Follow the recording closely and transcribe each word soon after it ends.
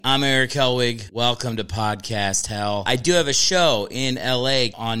I'm Eric Helwig. Welcome to Podcast Hell. I do have a show in LA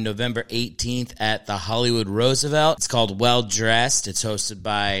on November 18th at the Hollywood Roosevelt. It's called Well Dressed. It's hosted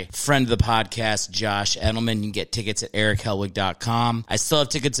by friend of the podcast, Josh Edelman. You can get tickets at erichellwig.com. I still have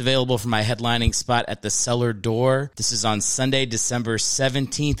tickets available for my headlining spot at the Cellar Door. This is on Sunday, December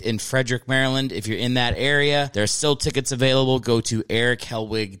 17th in Frederick, Maryland. If you're in that area, there are still tickets available. Go to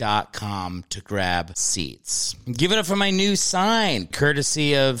erichellwig.com to grab seats. Give it up for my new sign,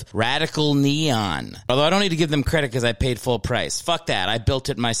 courtesy of Radical Neon. Although I don't need to give them credit because I paid full price. Fuck that. I built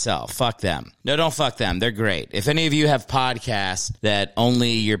it myself. Fuck them. No, don't fuck them. They're great. If any of you have podcasts that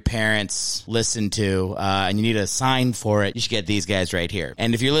only your parents listen to and you need a sign for it, you should get these guys right here.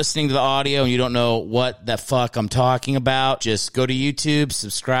 And if you're listening to the audio and you don't know what the fuck I'm talking about, just go to YouTube,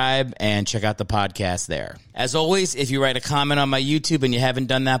 subscribe, and check out the podcast there. As always, if you write a comment on my YouTube and you haven't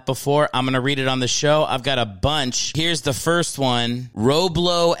done that before, I'm going to read it on the show. I've got a bunch. Here's the first one.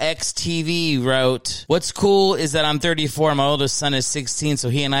 Roblo XTV wrote, "What's cool is that I'm 34. My oldest son is 16, so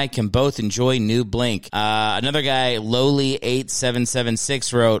he and I can both enjoy new Blink." Another guy,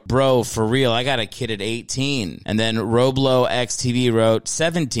 Lowly8776 wrote, "Bro, for real, I got a kid at 18. And then Roblo XTV wrote,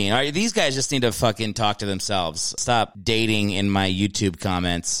 17. All right, these guys just need to fucking talk to themselves. Stop dating in my YouTube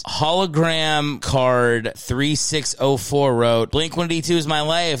comments. Hologram Card 3604 wrote, "Blink-182 is my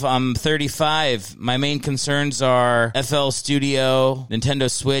life. I'm 35. My main concerns are FL Studio,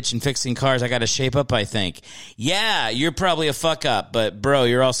 Nintendo Switch, and fixing cars. I got to shape up, I think." Yeah, you're probably a fuck up, but bro,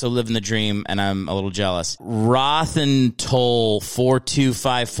 you're also living the dream, and I'm a little jealous. Rothentoll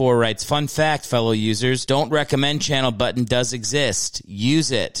 4254 writes, "Fun fact, fellow users, don't recommend channel button does exist.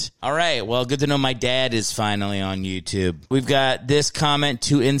 Use it." All right, well, good to know my dad is finally on YouTube. We've got this comment,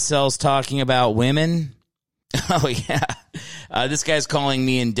 two incels talking about women. Oh, yeah. This guy's calling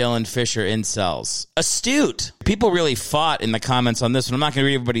me and Dylan Fisher incels. Astute. People really fought in the comments on this one. I'm not going to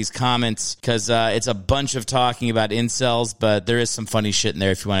read everybody's comments because it's a bunch of talking about incels, but there is some funny shit in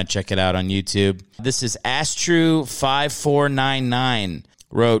there if you want to check it out on YouTube. This is Astru5499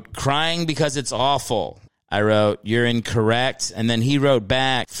 wrote, "Crying because it's awful." I wrote, "You're incorrect." And then he wrote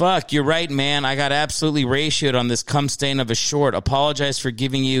back, "Fuck, you're right, man. I got absolutely ratioed on this cum stain of a short. Apologize for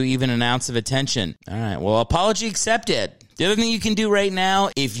giving you even an ounce of attention." All right, well, apology accepted. The other thing you can do right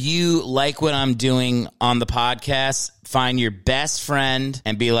now, if you like what I'm doing on the podcast, find your best friend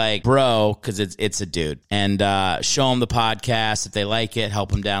and be like, "Bro," because it's a dude, and show them the podcast. If they like it,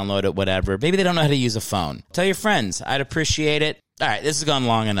 help them download it, whatever. Maybe they don't know how to use a phone. Tell your friends. I'd appreciate it. All right, this has gone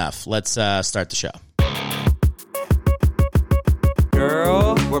long enough. Let's start the show.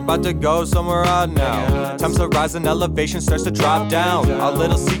 Girl, we're about to go somewhere odd now. Times to rise and elevation starts to drop down. Our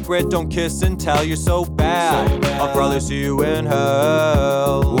little secret, don't kiss and tell, you're so bad. I'll probably see you in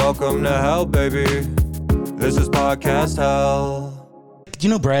hell. Welcome to hell, baby. This is Podcast Hell. Do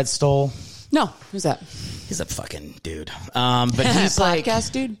you know Brad Stoll? No, who's that? He's a fucking dude. But he's like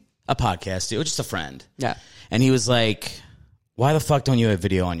podcast dude? A podcast dude, just a friend. Yeah. And he was like, "Why the fuck don't you have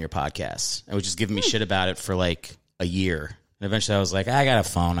video on your podcast?" And was just giving me shit about it for like a year. And eventually I was like, I got a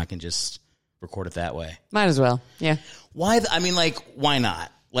phone. I can just record it that way. Might as well. Yeah. Why? Why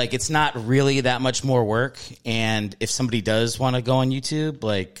not? Like, it's not really that much more work. And if somebody does want to go on YouTube,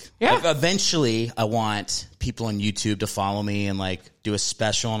 eventually I want people on YouTube to follow me and like do a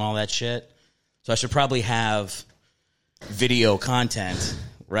special and all that shit. So I should probably have video content,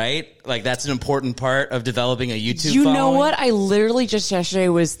 right? Like, that's an important part of developing a YouTube following. You know what? I literally just yesterday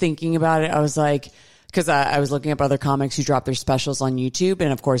was thinking about it. I was like, because I was looking up other comics who drop their specials on YouTube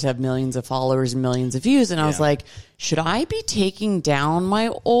and, of course, have millions of followers and millions of views. And I was like, should I be taking down my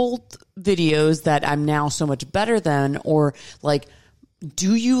old videos that I'm now so much better than? Or, like,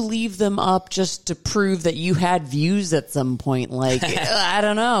 do you leave them up just to prove that you had views at some point? Like, I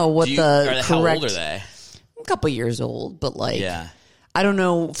don't know what correct... How old are they? A couple years old, but, like... Yeah. I don't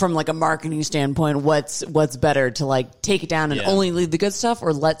know from like a marketing standpoint what's better to like take it down and only leave the good stuff,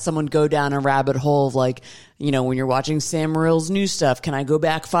 or let someone go down a rabbit hole of like, you know, when you're watching Sam Morril's new stuff, can I go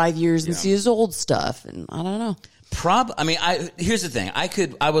back 5 years and see his old stuff? And I don't know. Here's the thing.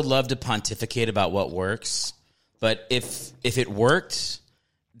 I would love to pontificate about what works, but if it worked,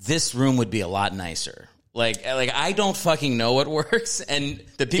 this room would be a lot nicer. Like I don't fucking know what works, and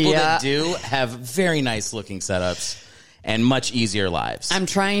the people that do have very nice looking setups and much easier lives. I'm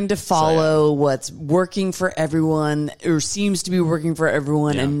trying to follow what's working for everyone, or seems to be working for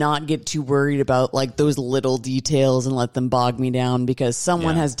everyone, and not get too worried about like those little details and let them bog me down, because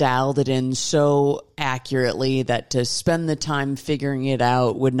someone has dialed it in so accurately that to spend the time figuring it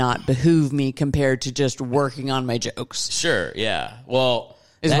out would not behoove me compared to just working on my jokes. Sure, yeah. Well,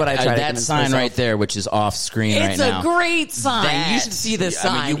 is what I try to that sign myself. right there, which is off screen right now. It's a great sign. You should see this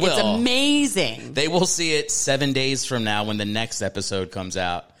sign. You will. It's amazing. They will see it 7 days from now when the next episode comes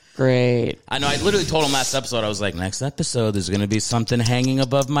out. Great. I know. I literally told him last episode, I was like, next episode, there's going to be something hanging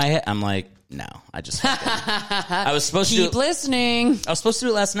above my head. I'm like, no. I just I was supposed to Keep listening. I was supposed to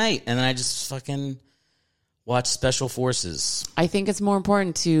do it last night, and then I just fucking watched Special Forces. I think it's more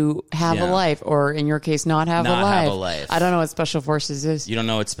important to have a life, or in your case, not have a life. I don't know what Special Forces is. You don't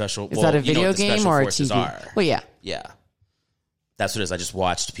know what Special... Is that a video game or a TV? Are. Well, yeah. Yeah. That's what it is. I just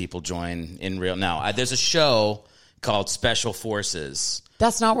watched people join in real... Now, there's a show called Special Forces.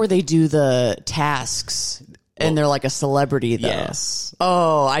 That's not where they do the tasks, and they're like a celebrity, though. Yes.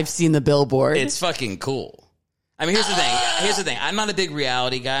 Oh, I've seen the billboard. It's fucking cool. I mean, here's the thing. I'm not a big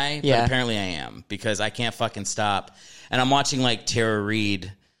reality guy, but apparently I am, because I can't fucking stop. And I'm watching, like, Tara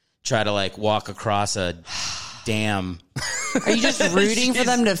Reid try to, like, walk across a dam. Are you just rooting for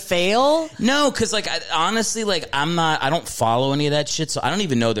them to fail? No, because, like, honestly, like, I don't follow any of that shit, so I don't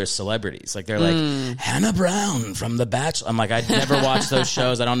even know they're celebrities. Like, they're like, Hannah Brown from The Bachelor. I'm like, I'd never watched those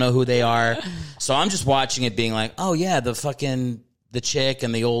shows. I don't know who they are. So I'm just watching it being like, oh, yeah, the chick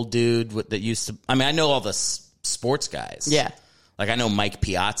and the old dude that used to... I mean, I know all the sports guys. Yeah. Like, I know Mike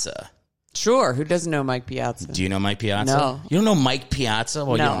Piazza. Sure. Who doesn't know Mike Piazza? Do you know Mike Piazza? No. You don't know Mike Piazza?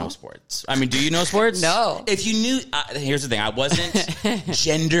 Well, No. you don't know sports. I mean, do you know sports? No. If you knew... here's the thing. I wasn't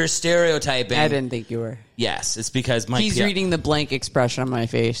gender stereotyping. I didn't think you were. Yes. It's because He's reading the blank expression on my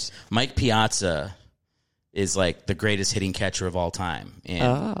face. Mike Piazza is, like, the greatest hitting catcher of all time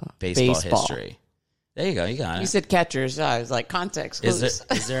in baseball history. There you go. You got it. You said catchers. I was like, context clues.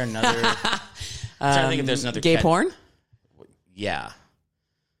 Is there another... I'm trying to think if there's another... Gay porn? Yeah.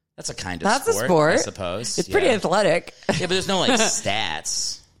 That's a kind of That's sport, a sport. I suppose. It's pretty athletic. Yeah, but there's no, like,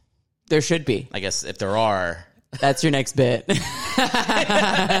 stats. There should be. I guess if there are... That's your next bit.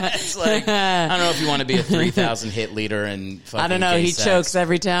 It's like, I don't know if you want to be a 3,000 hit leader and fucking I don't know. gay He sex. chokes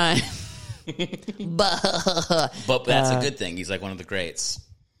every time. But that's a good thing. He's like one of the greats.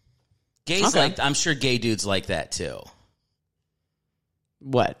 Gays like... I'm sure gay dudes like that, too.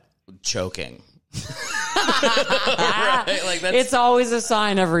 What? Choking. Right? Like that's, it's always a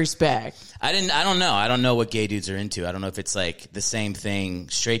sign of respect. I don't know. I don't know what gay dudes are into. I don't know if it's like the same thing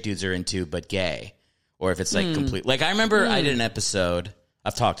straight dudes are into, but gay, or if it's like complete. Like I remember I did an episode.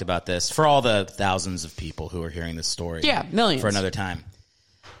 I've talked about this for all the thousands of people who are hearing this story. Yeah, millions for another time.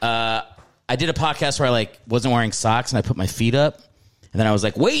 I did a podcast where I like wasn't wearing socks and I put my feet up, and then I was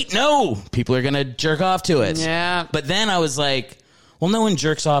like, wait, no, people are gonna jerk off to it. Yeah, but then I was like, well, no one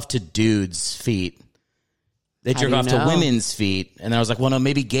jerks off to dudes' feet. They jerk off to women's feet. And then I was like, well, no,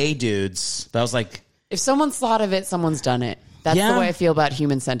 maybe gay dudes. But I was like... If someone's thought of it, someone's done it. That's the way I feel about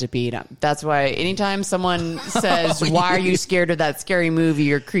Human Centipede. That's why anytime someone says, why are you scared of that scary movie?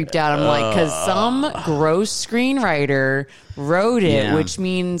 You're creeped out. I'm like, because some gross screenwriter wrote it, which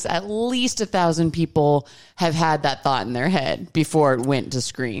means at least 1,000 people have had that thought in their head before it went to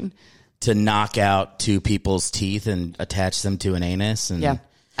screen. To knock out two people's teeth and attach them to an anus. And yeah.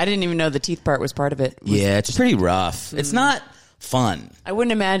 I didn't even know the teeth part was part of it. Yeah, it's pretty rough. It's not fun. I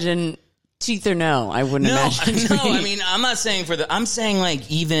wouldn't imagine teeth or no. I wouldn't imagine. No, I mean, I'm not saying I'm saying like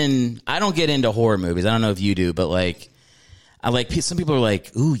even, I don't get into horror movies. I don't know if you do, but like, some people are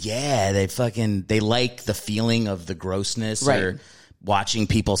like, ooh, yeah, they like the feeling of the grossness or watching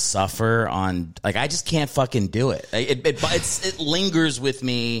people suffer on, like, I just can't fucking do it. It lingers with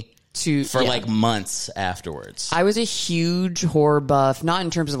me. For like months afterwards. I was a huge horror buff, not in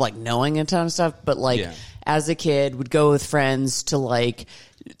terms of like knowing a ton of stuff, but like as a kid would go with friends to like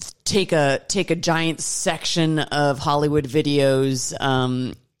take a giant section of Hollywood Videos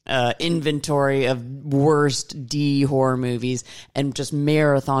inventory of worst D horror movies and just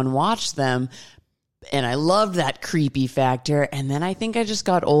marathon watch them. And I loved that creepy factor. And then I think I just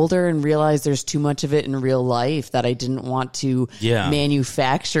got older and realized there's too much of it in real life that I didn't want to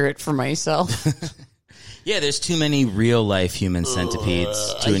manufacture it for myself. Yeah, there's too many real life human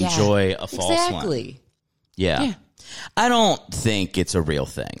centipedes to enjoy a false one. Yeah. I don't think it's a real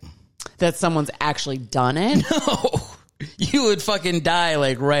thing. That someone's actually done it? No. You would fucking die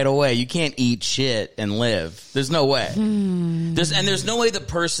like right away. You can't eat shit and live. There's no way. There's no way the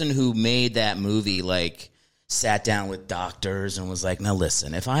person who made that movie like sat down with doctors and was like, now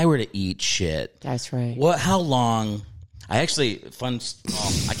listen, if I were to eat shit. That's right. How long? I actually,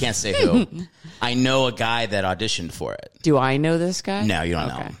 I can't say who. I know a guy that auditioned for it. Do I know this guy? No, you don't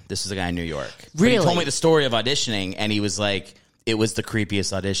know him. This is a guy in New York. Really? But he told me the story of auditioning and he was like, it was the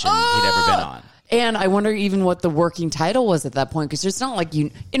creepiest audition he'd ever been on. And I wonder even what the working title was at that point, because it's not like you,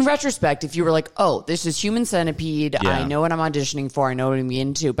 in retrospect, if you were like, oh, this is Human Centipede, I know what I'm auditioning for, I know what I'm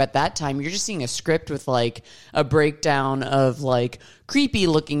into, but at that time, you're just seeing a script with like a breakdown of like creepy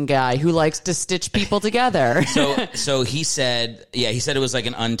looking guy who likes to stitch people together. So he said it was like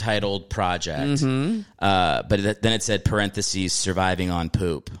an untitled project, but then it said parentheses surviving on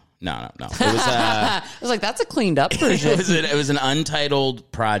poop. No. It was I was like, that's a cleaned up version. It was an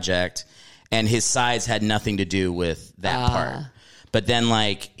untitled project. And his size had nothing to do with that part. But then,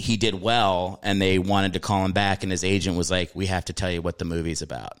 like, he did well, and they wanted to call him back, and his agent was like, we have to tell you what the movie's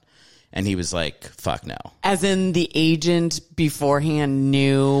about. And he was like, fuck no. As in the agent beforehand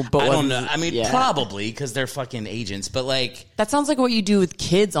knew, but I don't know. I mean, probably, because they're fucking agents. But, like... That sounds like what you do with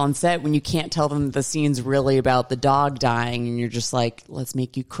kids on set when you can't tell them the scene's really about the dog dying, and you're just like, let's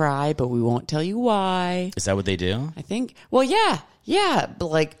make you cry, but we won't tell you why. Is that what they do? I think... Well, yeah. Yeah, but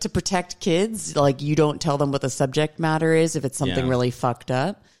like to protect kids, like you don't tell them what the subject matter is if it's something really fucked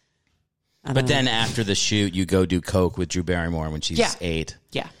up. But then after the shoot, you go do coke with Drew Barrymore when she's 8.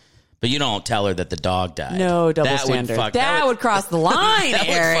 Yeah. But you don't tell her that the dog died. No, double standard. That would cross the line,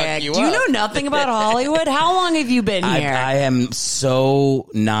 Eric. Do you know nothing about Hollywood? How long have you been here? I am so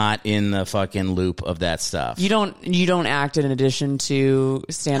not in the fucking loop of that stuff. You don't act in addition to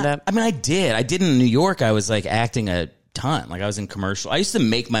stand up? I mean, I did. I did in New York. I was like acting a ton. Like I was in commercial. I used to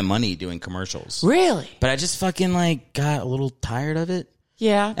make my money doing commercials. Really? But I just fucking like got a little tired of it.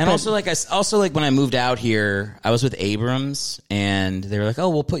 Yeah. And also like when I moved out here, I was with Abrams and they were like, "Oh,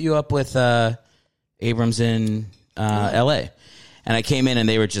 we'll put you up with Abrams in LA." And I came in and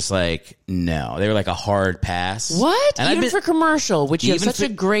they were just like, no. They were like a hard pass. What? And even for commercial, which you have such a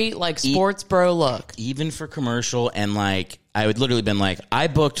great like sports bro look. Even for commercial, and like I would literally been like, I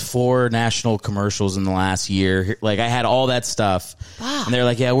booked 4 national commercials in the last year. Like I had all that stuff. Wow. And they're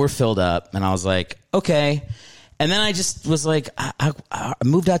like, yeah, we're filled up. And I was like, okay. And then I just was like, I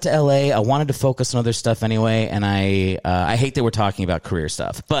moved out to LA. I wanted to focus on other stuff anyway, and I hate that we're talking about career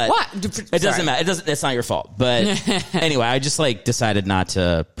stuff, but what? It doesn't matter. It's not your fault. But anyway, I just like decided not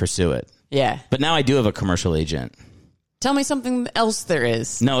to pursue it. Yeah. But now I do have a commercial agent. Tell me something else there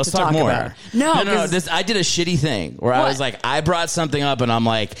is. No, let's talk more. About. No. I did a shitty thing where I was like, I brought something up, and I'm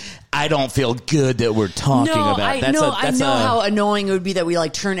like, I don't feel good that we're talking about. I know how annoying it would be that we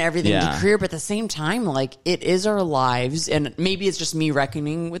like turn everything to career, but at the same time, like it is our lives, and maybe it's just me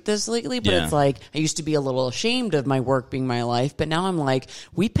reckoning with this lately. But it's like I used to be a little ashamed of my work being my life, but now I'm like,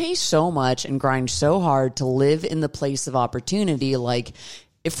 we pay so much and grind so hard to live in the place of opportunity. Like,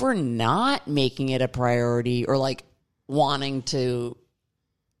 if we're not making it a priority or like wanting to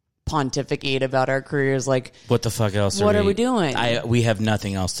pontificate about our careers, like what the fuck else are we doing? We have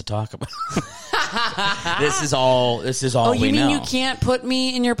nothing else to talk about. This is all we know. You mean you can't put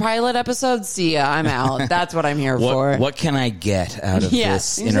me in your pilot episode? See ya, I'm out. That's what I'm here for. What can I get out of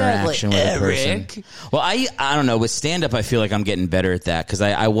this interaction with a person? Well, I don't know. With stand up, I feel like I'm getting better at that because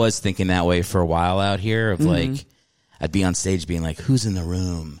I was thinking that way for a while out here of like I'd be on stage being like, who's in the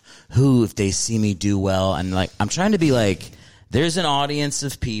room? Who, if they see me do well? And like, I'm trying to be like, there's an audience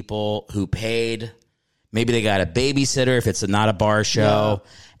of people who paid. Maybe they got a babysitter if it's not a bar show.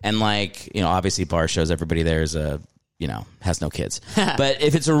 Yeah. And like, you know, obviously bar shows, everybody there is has no kids. But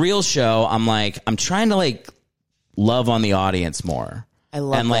if it's a real show, I'm like, I'm trying to like love on the audience more. I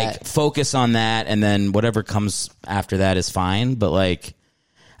love and like that. Focus on that. And then whatever comes after that is fine. But like,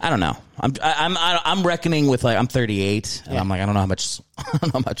 I don't know. I'm reckoning with like I'm 38 and I'm like I don't know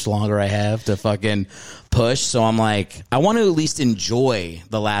how much longer I have to fucking push. So I'm like I want to at least enjoy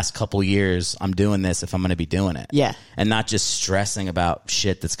the last couple years I'm doing this if I'm going to be doing it. Yeah, and not just stressing about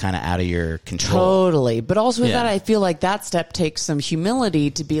shit that's kind of out of your control. Totally, but also with that, I feel like that step takes some humility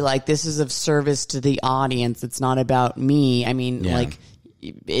to be like this is of service to the audience. It's not about me. I mean, like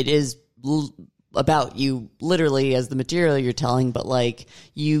it is. About you literally as the material you're telling, but like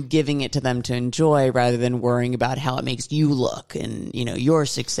you giving it to them to enjoy rather than worrying about how it makes you look and, you know, your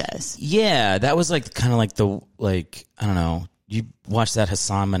success. Yeah, that was like kind of like I don't know. You watch that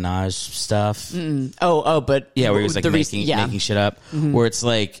Hassan Minaj stuff? But yeah, where he was like making shit up. Mm-hmm. Where it's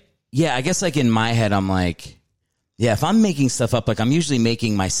like, yeah, I guess like in my head, I'm like, yeah, if I'm making stuff up, like I'm usually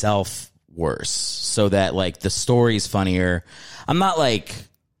making myself worse so that like the story's funnier. I'm not like.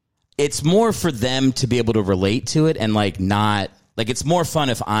 It's more for them to be able to relate to it and like not like it's more fun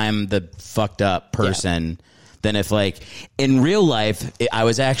if I'm the fucked up person than if like in real life I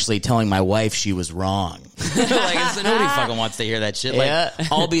was actually telling my wife she was wrong. Like nobody fucking wants to hear that shit. Like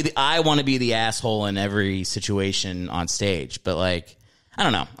I want to be the asshole in every situation on stage, but like I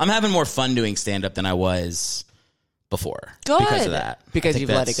don't know. I'm having more fun doing stand up than I was before. Good. Because of that. Because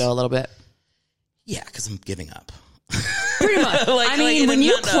you've let it go a little bit. Yeah, because I'm giving up. Pretty much. I mean, when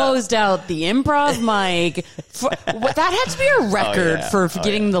you closed out the improv mic, that had to be a record for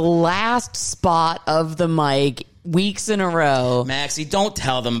getting the last spot of the mic weeks in a row. Maxi, don't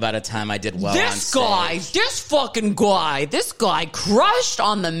tell them about a time I did well on stage. This guy crushed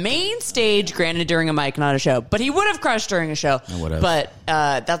on the main stage, granted during a mic, not a show, but he would have crushed during a show. I would have. But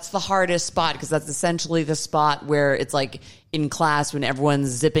that's the hardest spot because that's essentially the spot where it's like in class when everyone's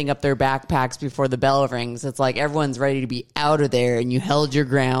zipping up their backpacks before the bell rings. It's like everyone's ready to be out of there and you held your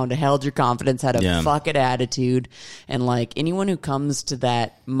ground, held your confidence, had a fuck it attitude. And like anyone who comes to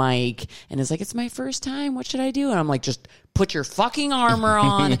that mic and is like, it's my first time, what should I do? And I'm like, just put your fucking armor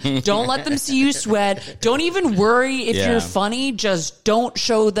on. Don't let them see you sweat. Don't even worry if you're funny. Just don't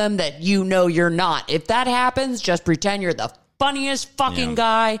show them that you know you're not. If that happens, just pretend you're the funniest fucking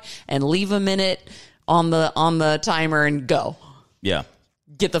guy and leave a minute on the timer and go. Yeah.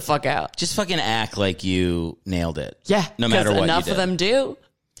 Get the fuck out. Just fucking act like you nailed it. Yeah. No matter what enough you did. of them do.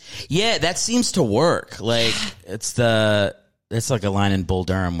 Yeah, that seems to work. Like it's like a line in Bull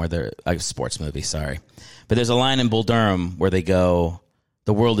Durham where they're a sports movie, sorry. But there's a line in Bull Durham where they go,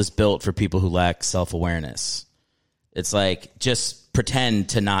 the world is built for people who lack self-awareness. It's like, just pretend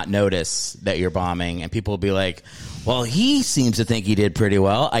to not notice that you're bombing, and people will be like, well, he seems to think he did pretty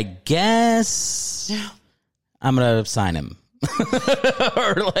well. I guess I'm going to sign him.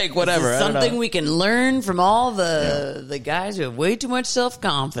 Or like whatever. Something we can learn from all the guys who have way too much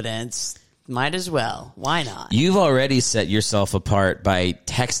self-confidence. Might as well. Why not? You've already set yourself apart by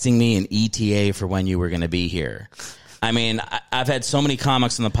texting me an ETA for when you were going to be here. I mean, I've had so many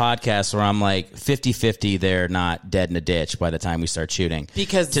comics on the podcast where I'm like 50-50 they're not dead in a ditch by the time we start shooting.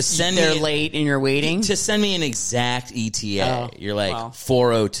 Because they're late and you're waiting? To send me an exact ETA. You're like,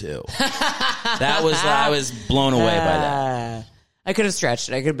 4:02. I was blown away by that. I could have stretched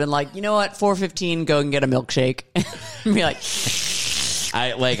it. I could have been like, you know what, 4:15, go and get a milkshake. And be like...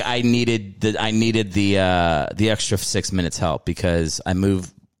 I needed the extra 6 minutes help because I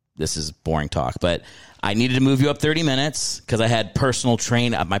moved. This is boring talk, but I needed to move you up 30 minutes because I had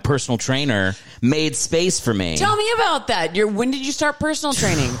my personal trainer made space for me. Tell me about that. When did you start personal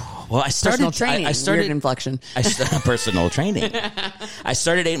training? Well, I started personal training. I started Weird inflection. Personal training. I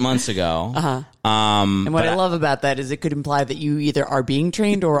started 8 months ago. And what I love about that is it could imply that you either are being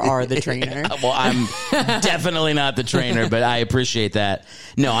trained or are the trainer. Well, I'm definitely not the trainer, but I appreciate that.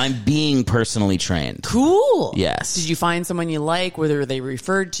 No, I'm being personally trained. Cool. Yes. Did you find someone you like? Were they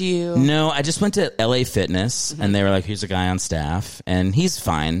referred to you? No, I just went to LA Fitness, and they were like, here's a guy on staff, and he's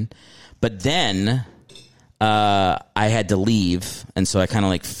fine. But then... I had to leave, and so I kind of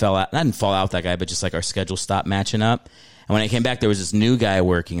like fell out. I didn't fall out with that guy, but just like our schedule stopped matching up. And when I came back, there was this new guy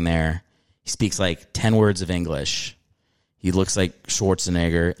working there. He speaks like 10 words of English. He looks like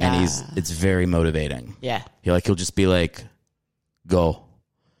Schwarzenegger, and it's very motivating. Yeah. He'll just be like, go.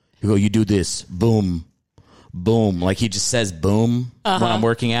 He'll go, you do this. Boom. Boom. Like he just says boom when I'm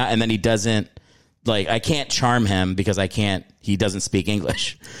working out, and then he doesn't. Like, I can't charm him because he doesn't speak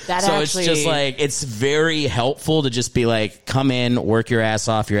English. It's just like, it's very helpful to just be like, come in, work your ass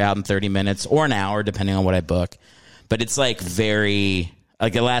off, you're out in 30 minutes or an hour, depending on what I book. But it's like the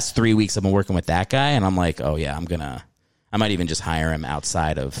last 3 weeks I've been working with that guy, and I'm like, oh yeah, I might even just hire him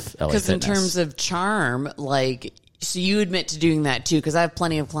outside of LA Fitness. Because in terms of charm, like, so you admit to doing that too, because I have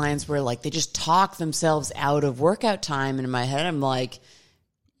plenty of clients where like they just talk themselves out of workout time, and in my head I'm like,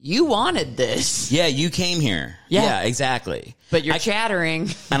 you wanted this. Yeah, you came here. Yeah, exactly. But you're chattering.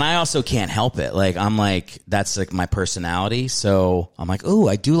 And I also can't help it. Like, I'm like, that's like my personality. So I'm like, oh,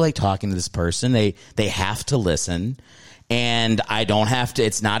 I do like talking to this person. They have to listen. And I don't have to,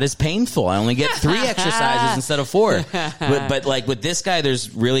 it's not as painful. I only get 3 exercises instead of 4. But like with this guy, there's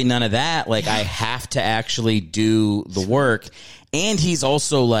really none of that. Like, I have to actually do the work. And he's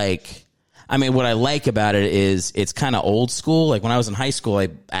also like, I mean, what I like about it is it's kind of old school. Like when I was in high school, I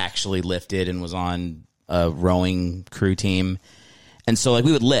actually lifted and was on a rowing crew team. And so like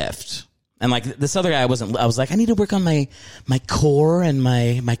we would lift. And like this other guy, I was like, I need to work on my core and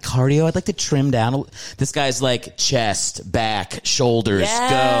my cardio. I'd like to trim down. This guy's like chest, back, shoulders, go.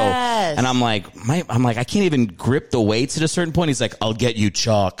 And I'm like, I can't even grip the weights at a certain point. He's like, I'll get you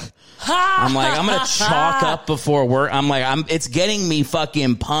chalk. I'm like, I'm going to chalk up before work. I'm like, it's getting me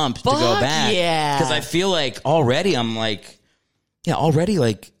fucking pumped to go back. Yeah. Because I feel like already I'm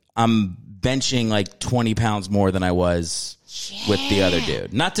benching like 20 pounds more than I was with the other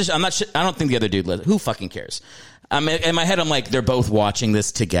dude. I don't think the other dude, who fucking cares? In my head, I'm like, they're both watching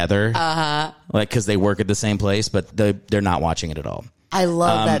this together. Like, because they work at the same place, but they're not watching it at all. I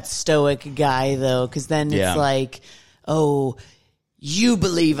love that stoic guy though. Because then it's like, oh, you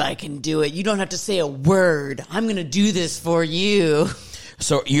believe I can do it. You don't have to say a word. I'm going to do this for you.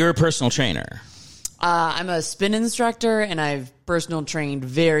 So you're a personal trainer. I'm a spin instructor, and I've personal trained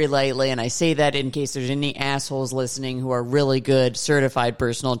very lightly, and I say that in case there's any assholes listening who are really good certified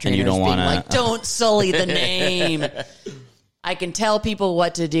personal trainers you don't being wanna... like, don't sully the name. I can tell people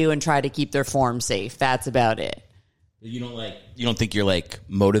what to do and try to keep their form safe. That's about it. You don't think you're like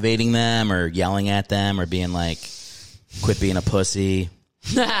motivating them or yelling at them or being like, quit being a pussy,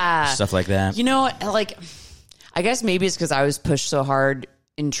 stuff like that? You know, like, I guess maybe it's because I was pushed so hard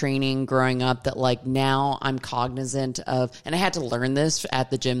in training growing up that like now I'm cognizant of, and I had to learn this at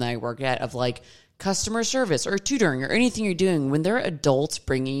the gym that I work at, of like customer service or tutoring or anything you're doing. When they're adults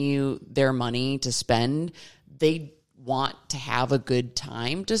bringing you their money to spend, they want to have a good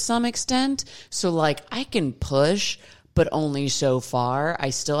time to some extent. So like I can push, but only so far. I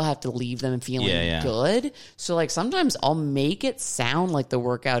still have to leave them feeling good. So like sometimes I'll make it sound like the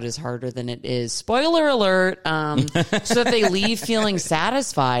workout is harder than it is. Spoiler alert. So that they leave feeling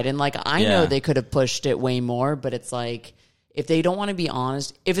satisfied. And like I know they could have pushed it way more, but it's like if they don't want to be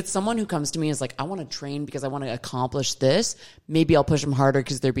honest, if it's someone who comes to me and is like, I want to train because I want to accomplish this, maybe I'll push them harder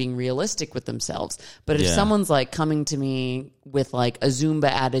because they're being realistic with themselves. But if someone's like coming to me with like a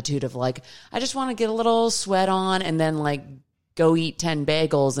Zumba attitude of like, I just want to get a little sweat on and then like go eat 10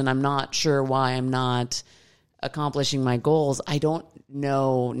 bagels and I'm not sure why I'm not accomplishing my goals, I don't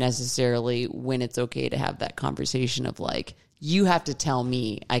know necessarily when it's okay to have that conversation of like, you have to tell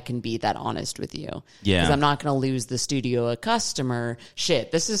me I can be that honest with you. Yeah. Because I'm not going to lose the studio a customer.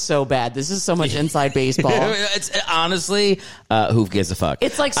 Shit, this is so bad. This is so much inside baseball. It's honestly, who gives a fuck?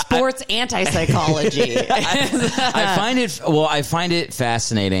 It's like sports anti-psychology. I find it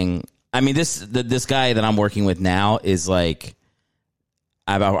fascinating. I mean, this guy that I'm working with now is like,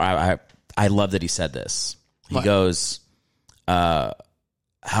 I love that he said this. He goes, how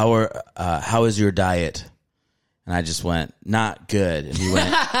is your diet? And I just went, not good. And he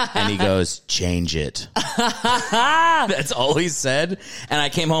went, and he goes, change it. That's all he said. And I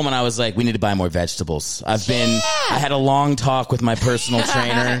came home and I was like, we need to buy more vegetables. I had a long talk with my personal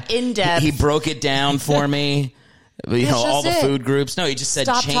trainer. In depth. He broke it down for me. All the food groups. No, he just said,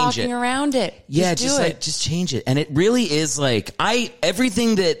 Stop change talking it. around it. Yeah, just change it. And it really is like,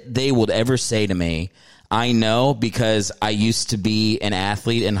 everything that they would ever say to me, I know because I used to be an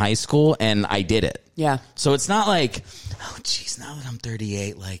athlete in high school and I did it. Yeah. So it's not like, oh, geez, now that I'm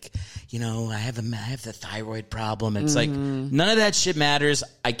 38, like, I have the thyroid problem. It's like, none of that shit matters.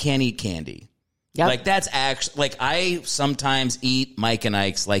 I can't eat candy. Yep. Like, that's actually, like, I sometimes eat Mike and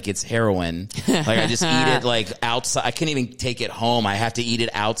Ike's like it's heroin. Like, I just eat it, like, outside. I can't even take it home. I have to eat it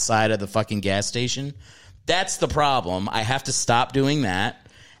outside of the fucking gas station. That's the problem. I have to stop doing that.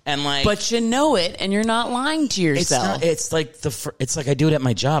 And like, but you know it, and you're not lying to yourself. It's like I do it at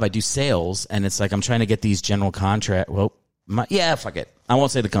my job. I do sales, and it's like I'm trying to get these general contract. Well, fuck it. I won't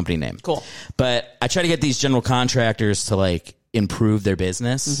say the company name. Cool. But I try to get these general contractors to like improve their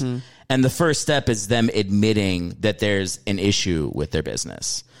business, and the first step is them admitting that there's an issue with their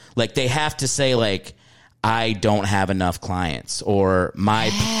business. Like they have to say like, I don't have enough clients, or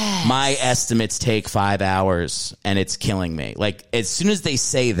my estimates take 5 hours and it's killing me. Like as soon as they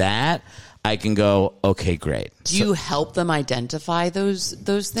say that, I can go, okay, great. Do you help them identify those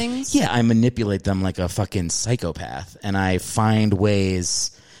things? Yeah, I manipulate them like a fucking psychopath, and I find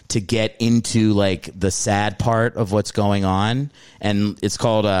ways to get into like the sad part of what's going on. And it's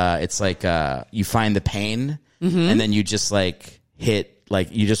called, you find the pain, and then you just like hit.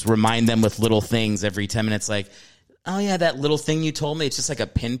 Like, you just remind them with little things every 10 minutes, like, oh, yeah, that little thing you told me, it's just like a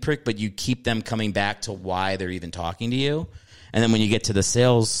pinprick, but you keep them coming back to why they're even talking to you. And then when you get to the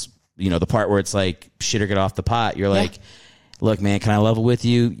sales, the part where it's like, shit or get off the pot, you're like, look, man, can I level with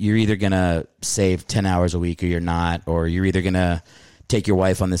you? You're either going to save 10 hours a week or you're not, or you're either going to take your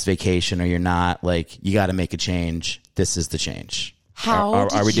wife on this vacation or you're not. Like, you got to make a change. This is the change. How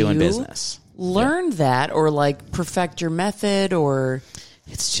are we doing business? Learn that, or like perfect your method, or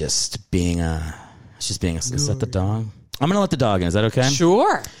it's just being is that the dog? I'm gonna let the dog in. Is that okay?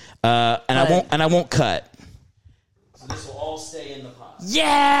 Sure. I won't cut. So this will all stay in the pot.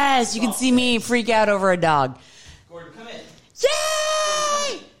 Yes, you can see me freak out over a dog. Gordon, come in.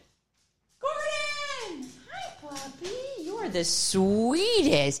 Yay! Gordon! Hi, puppy. You're the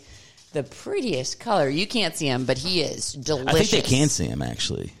sweetest, the prettiest color. You can't see him, but he is delicious. I think they can see him,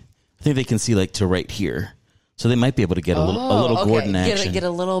 actually. I think they can see like to right here, so they might be able to get a little Gordon action. Get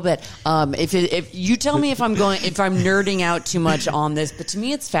a little bit. If you tell me if I'm nerding out too much on this, but to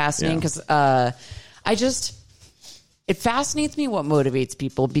me it's fascinating because it fascinates me what motivates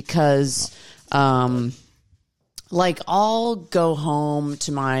people because like, I'll go home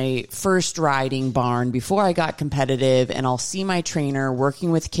to my first riding barn before I got competitive, and I'll see my trainer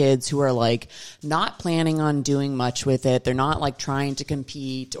working with kids who are like not planning on doing much with it. They're not like trying to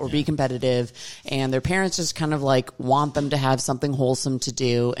compete or be competitive, and their parents just kind of like want them to have something wholesome to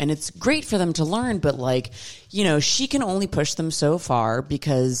do. And it's great for them to learn, but like, you know, she can only push them so far,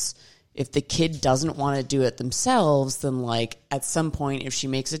 because if the kid doesn't want to do it themselves, then like at some point, if she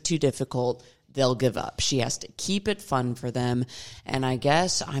makes it too difficult, they'll give up. She has to keep it fun for them. And I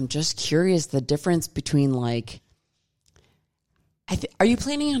guess I'm just curious the difference between like, are you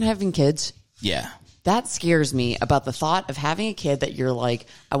planning on having kids? Yeah. That scares me about the thought of having a kid that you're like,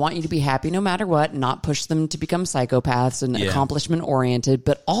 I want you to be happy no matter what, not push them to become psychopaths and accomplishment oriented,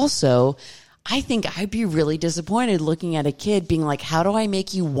 but also I think I'd be really disappointed looking at a kid being like, how do I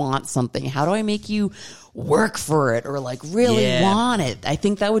make you want something? How do I make you work for it or like really want it? I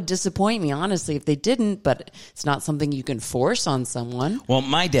think that would disappoint me, honestly, if they didn't, but it's not something you can force on someone. Well,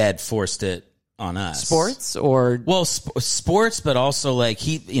 my dad forced it on us. Sports or? Well, sports, but also like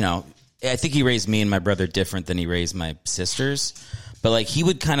he, you know, I think he raised me and my brother different than he raised my sisters. But like he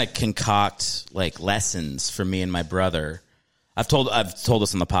would kind of concoct like lessons for me and my brother. I've told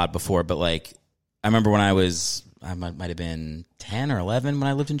this on the pod before, but like I remember when I might have been 10 or 11 when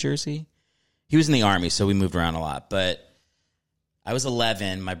I lived in Jersey. He was in the Army, so we moved around a lot. But I was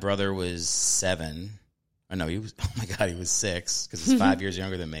 11. My brother was 7. Oh no, he was 6 because he's 5 years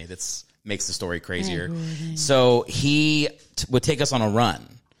younger than me. That's makes the story crazier. So he would take us on a run.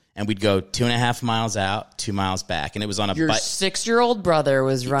 And we'd go 2.5 miles out, 2 miles back. And it was on a Your 6-year-old brother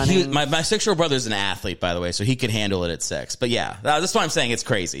was running. My 6-year-old brother's an athlete, by the way, so he could handle it at 6. But yeah, that's why I'm saying it's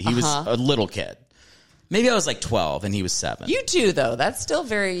crazy. He was a little kid. Maybe I was like 12 and he was 7. You too, though. That's still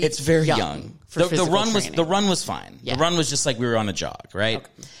very It's very young. For the run was fine. Yeah. The run was just like we were on a jog, right? Okay.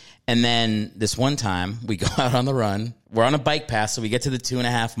 And then this one time, we go out on the run. We're on a bike path, so we get to the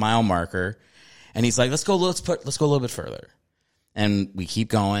 2.5 mile marker. And he's like, let's go a little bit further. And we keep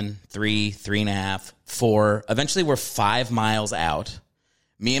going, 3.5, 4. Eventually, we're 5 miles out.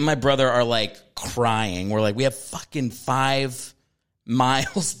 Me and my brother are like crying. We're like, we have fucking 5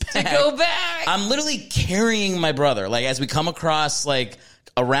 miles back. To go back. I'm literally carrying my brother. Like, as we come across, like,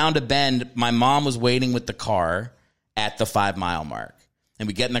 around a bend, my mom was waiting with the car at the 5 mile mark. And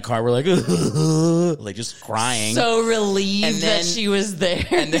we get in the car, we're like, like just crying. So relieved that she was there.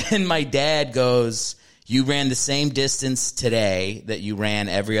 And then my dad goes, you ran the same distance today that you ran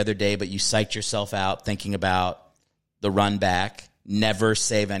every other day, but you psyched yourself out thinking about the run back. Never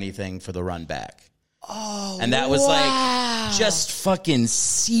save anything for the run back. Oh, and that was like just fucking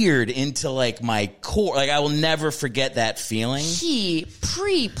seared into like my core. Like I will never forget that feeling. He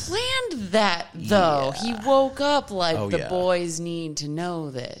pre-planned that though. Yeah. He woke up like the boys need to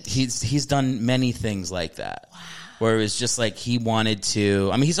know this. He's done many things like that. Wow. Where it was just like he wanted to.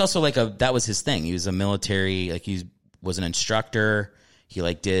 I mean, he's also like that was his thing. He was a military, like he was an instructor. He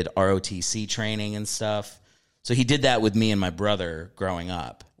like did ROTC training and stuff. So he did that with me and my brother growing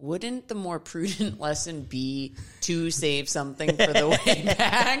up. Wouldn't the more prudent lesson be to save something for the way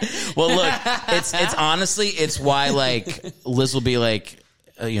back? Well, look, it's honestly, it's why like Liz will be like,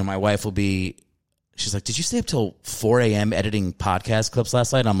 my wife will be. She's like, did you stay up till 4 a.m. editing podcast clips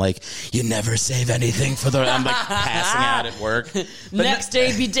last night? I'm like, you never save anything for the... I'm like passing out at work. But next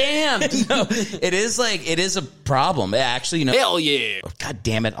day be damned. No, it is a problem. Actually, hell yeah. God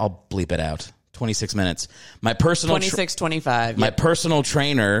damn it. I'll bleep it out. 26 minutes. My personal... 26:25. My personal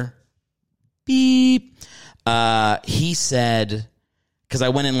trainer, beep, he said... Because I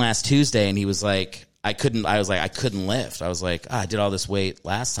went in last Tuesday and he was like... I couldn't lift. I was like, I did all this weight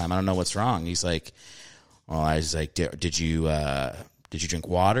last time. I don't know what's wrong. He's like, well, I was like, did you drink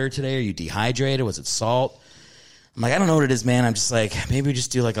water today? Are you dehydrated? Was it salt? I'm like, I don't know what it is, man. I'm just like, maybe we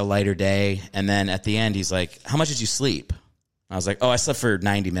just do like a lighter day. And then at the end, he's like, how much did you sleep? I was like, oh, I slept for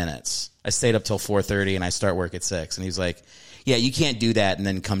 90 minutes. I stayed up till 4:30 and I start work at 6. And he's like, yeah, you can't do that and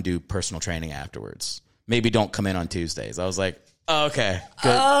then come do personal training afterwards. Maybe don't come in on Tuesdays. I was like, oh, okay,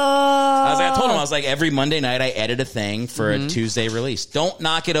 good. I told him, I was like, every Monday night I edit a thing for a Tuesday release. Don't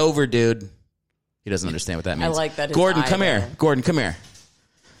knock it over, dude. He doesn't understand what that means. I like that. Gordon, come here. Gordon, come here.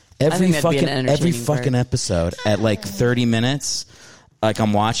 Every fucking episode at like 30 minutes, like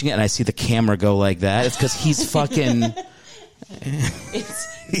I'm watching it and I see the camera go like that. It's because he's fucking...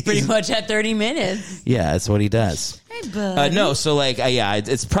 It's pretty much at 30 minutes. Yeah, that's what he does. Hey, bud. No, so like,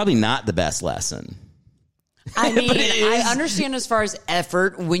 it's probably not the best lesson. I mean, I understand as far as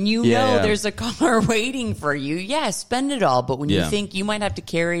effort, when you know there's a car waiting for you, spend it all. But when you think you might have to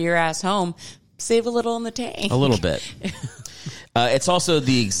carry your ass home, save a little in the tank. A little bit. It's also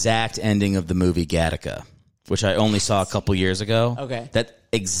the exact ending of the movie Gattaca. which I only saw a couple years ago. Okay. That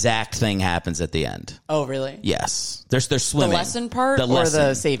exact thing happens at the end. Oh, really? Yes. They're swimming. The lesson part or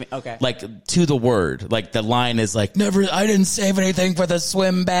the saving? Okay. Like, to the word. Like, the line is like, never, I didn't save anything for the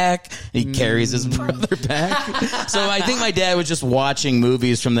swim back. And he carries his brother back. So I think my dad was just watching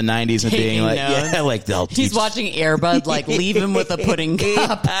movies from the 90s and being like, notes. yeah, like, they'll teach. He's watching Air Bud, like, leave him with a pudding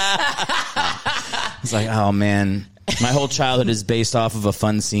cup. It's like, oh, man. My whole childhood is based off of a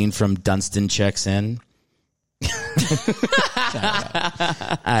fun scene from Dunstan Checks In.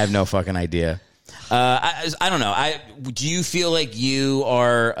 I have no fucking idea. I don't know. Do you feel like you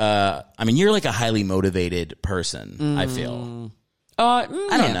are? I mean, you're like a highly motivated person. I feel. I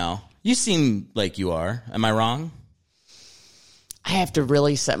don't know. You seem like you are. Am I wrong? I have to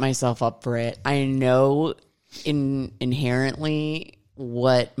really set myself up for it. I know inherently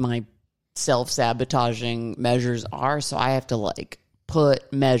what my self-sabotaging measures are, so I have to like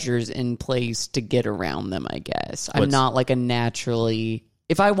put measures in place to get around them, I guess. I'm not like a naturally...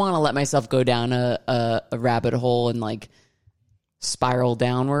 If I want to let myself go down a rabbit hole and like spiral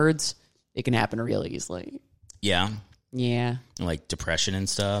downwards, it can happen real easily. Yeah? Yeah. Like depression and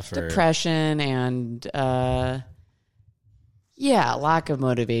stuff? Or? Depression and, yeah, lack of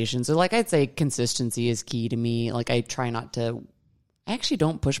motivation. So like I'd say consistency is key to me. Like I try not to... I actually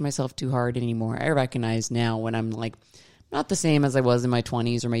don't push myself too hard anymore. I recognize now when I'm like... Not the same as I was in my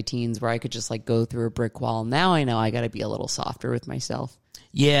 20s or my teens where I could just like go through a brick wall. Now I know I got to be a little softer with myself.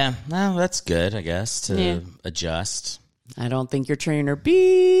 Yeah, well, that's good, I guess, to adjust. I don't think your trainer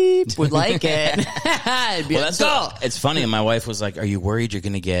beep would like it. It's funny. My wife was like, "Are you worried you're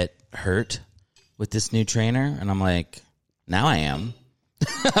going to get hurt with this new trainer?" And I'm like, "Now I am."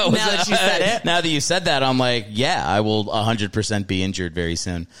 Now that you said it. Now that you said that, I'm like, "Yeah, I will 100% be injured very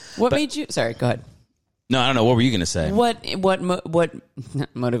soon." What made you? Sorry, go ahead. No, I don't know. What were you going to say? What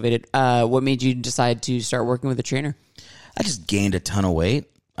motivated? What made you decide to start working with a trainer? I just gained a ton of weight.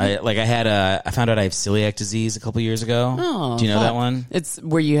 I found out I have celiac disease a couple years ago. Oh, do you know that one? It's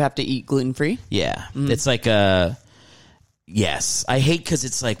where you have to eat gluten free. Yeah, it's like yes. I hate because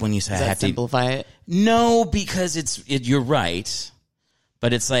it's like when you say I have to simplify it. No, because you're right,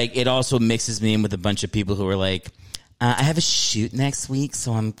 but it's like it also mixes me in with a bunch of people who are like. I have a shoot next week,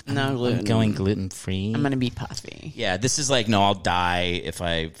 so I'm going gluten-free. I'm going to be puffy. Yeah, this is like, no, I'll die if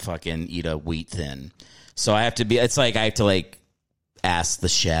I fucking eat a wheat thin. So I have to be, it's like I have to like ask the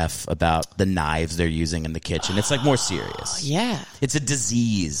chef about the knives they're using in the kitchen. It's like more serious. Yeah. It's a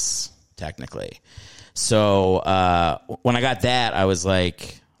disease, technically. So when I got that, I was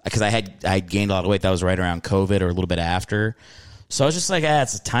like, because I had gained a lot of weight. That was right around COVID or a little bit after. So I was just like,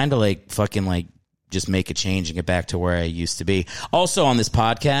 it's time to like fucking like, just make a change and get back to where I used to be. Also on this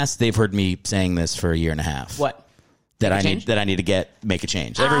podcast, they've heard me saying this for a year and a half. What? That I need to make a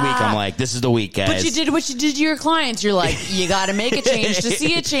change. Every week I'm like, this is the week, guys. But you did what you did to your clients. You're like, you got to make a change to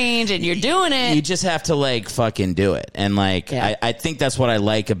see a change, and you're doing it. You just have to like fucking do it. And like, I think that's what I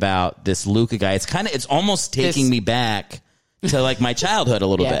like about this Luca guy. It's almost taking me back to like my childhood a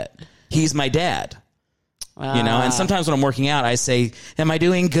little bit. He's my dad. You know, and sometimes when I'm working out, I say, "Am I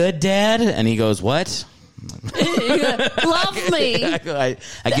doing good, Dad?" And he goes, "What?" Love me.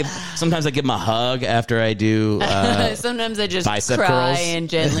 Sometimes I give him a hug after I do. Sometimes I just bicep cry curls. and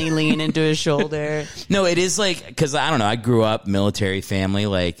gently lean into his shoulder. No, it is like because I don't know. I grew up military family.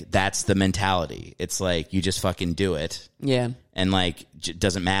 Like that's the mentality. It's like you just fucking do it. Yeah, and like it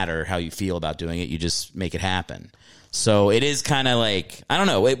doesn't matter how you feel about doing it. You just make it happen. So it is kind of like, I don't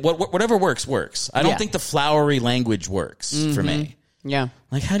know, whatever works. I don't think the flowery language works for me. Yeah.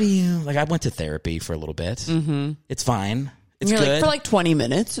 Like, how do you, like, I went to therapy for a little bit. Mm-hmm. It's fine. It's good. Like, for like 20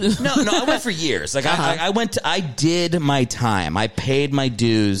 minutes. No, I went for years. Like, I did my time. I paid my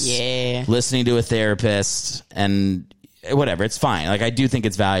dues listening to a therapist and whatever. It's fine. Like, I do think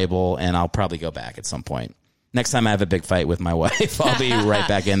it's valuable and I'll probably go back at some point. Next time I have a big fight with my wife, I'll be right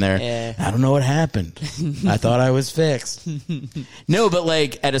back in there. Yeah. I don't know what happened. I thought I was fixed. No, but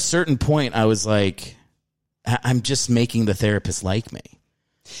like at a certain point, I was like, I'm just making the therapist like me.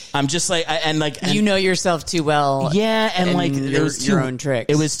 I'm just like, you know yourself too well. Yeah, and like it was your own tricks.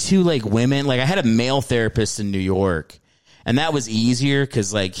 It was too like women. Like I had a male therapist in New York, and that was easier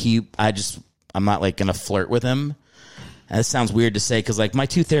because like I'm not like gonna flirt with him. And this sounds weird to say because, like, my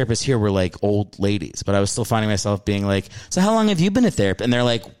two therapists here were, like, old ladies. But I was still finding myself being like, so how long have you been a therapist? And they're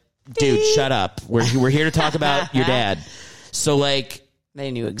like, dude, shut up. We're here to talk about your dad. So, like... They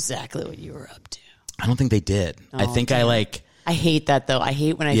knew exactly what you were up to. I don't think they did. I think I hate that, though. I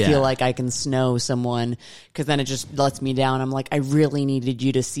hate when I feel like I can snow someone because then it just lets me down. I'm like, I really needed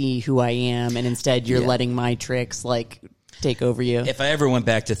you to see who I am. And instead, you're letting my tricks, like... take over you. If I ever went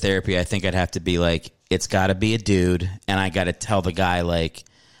back to therapy, I think I'd have to be like, it's got to be a dude, and I got to tell the guy, like,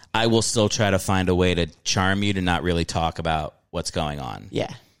 I will still try to find a way to charm you to not really talk about what's going on.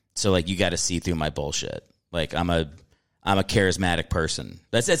 Yeah. So, like, you got to see through my bullshit. Like, I'm a charismatic person.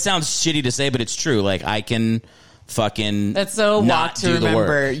 That sounds shitty to say, but it's true. Like, I can fucking That's so walk to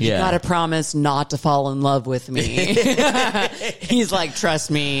remember. You gotta promise not to fall in love with me. He's like, trust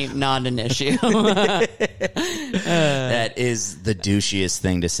me, not an issue. That is the douchiest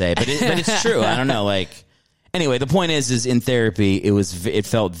thing to say, but it's true. I don't know. Like, anyway, the point is in therapy, it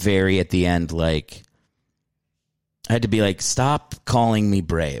felt very at the end like I had to be like, stop calling me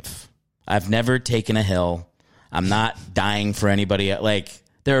brave. I've never taken a hill. I'm not dying for anybody. Like,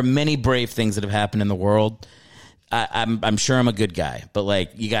 there are many brave things that have happened in the world. I'm sure I'm a good guy, but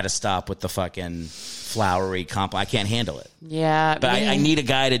like, you got to stop with the fucking flowery compliment. I can't handle it. Yeah, but I need a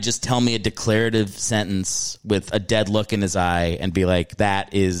guy to just tell me a declarative sentence with a dead look in his eye and be like,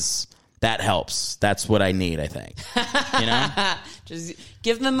 that helps. That's what I need, I think. You know, just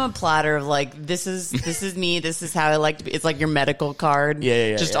give them a platter of like, this is me. This is how I like to be. It's like your medical card.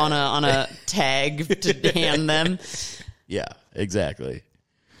 Yeah. Just on a tag to hand them. Yeah, exactly.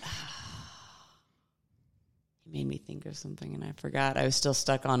 Made me think of something and I forgot. I was still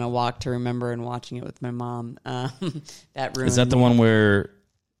stuck on A Walk to Remember and watching it with my mom. That ruined. Is that the one where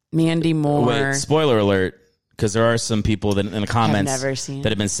Mandy Moore? Wait, spoiler alert, because there are some people that in the comments that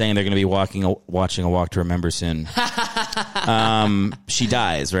have been saying they're going to be watching A Walk to Remember soon. She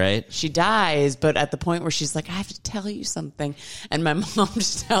dies, right? She dies, but at the point where she's like, I have to tell you something, and my mom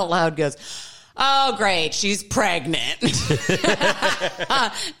just out loud goes, "Oh, great, she's pregnant."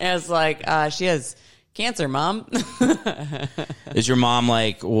 And it's like, she has cancer, Mom. Is your mom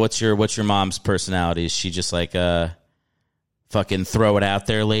like, what's your mom's personality? Is she just like a fucking throw it out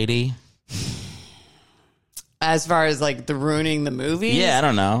there lady? As far as like the ruining the movie? Yeah, I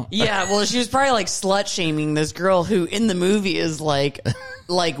don't know. Yeah, well, she was probably like slut shaming this girl who in the movie is like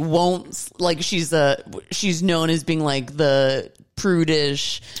won't, like she's known as being like the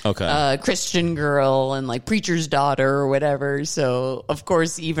prudish Christian girl and like preacher's daughter or whatever. So of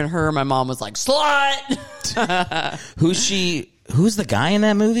course, even her, my mom was like, slut. Who's the guy in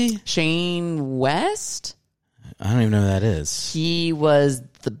that movie? Shane West. I don't even know who that is. He was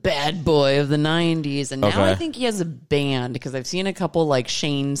the bad boy of the 90s, and now I think he has a band because I've seen a couple like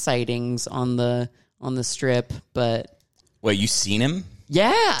Shane sightings on the strip. But wait, you seen him?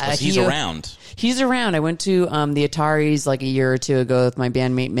 Yeah, he's around. He's around. I went to the Ataris like a year or two ago with my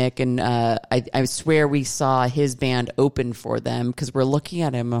bandmate Mick, and I swear we saw his band open for them because we're looking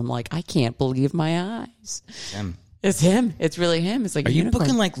at him. I'm like, I can't believe my eyes. Him. It's him. It's really him. It's like, are you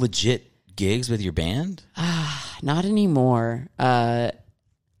booking like legit gigs with your band? Not anymore.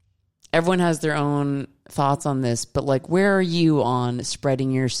 Everyone has their own thoughts on this, but like, where are you on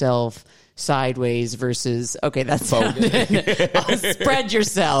spreading yourself sideways versus that's spread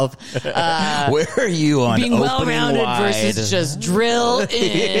yourself? Where are you on being well-rounded versus just drill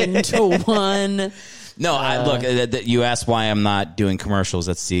into one? No, look. You asked why I'm not doing commercials.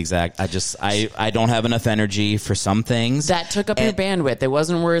 That's the exact. I don't have enough energy for some things. That took up your bandwidth. It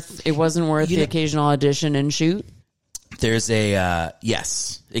wasn't worth the occasional audition and shoot. There's a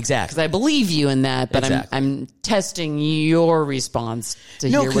yes, exactly. Because I believe you in that, but exactly. I'm testing your response to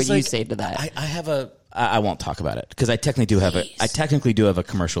hear what you say to that. I have I won't talk about it because I technically do have a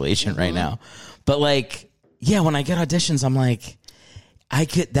commercial agent right now. But like, yeah, when I get auditions, I'm like,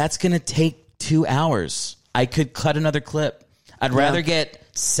 that's gonna take 2 hours. I could cut another clip. I'd rather get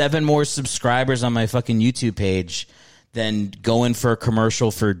 7 more subscribers on my fucking YouTube page than go in for a commercial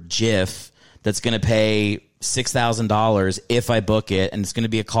for Jif that's gonna pay $6,000 if I book it, and it's going to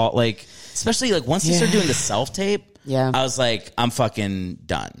be a call. Like, especially like once you start doing the self tape, I was like, I'm fucking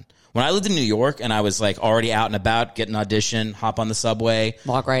done. When I lived in New York and I was like already out and about, get an audition, hop on the subway,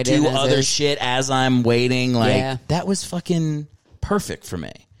 walk right in, do other shit as I'm waiting. Like that was fucking perfect for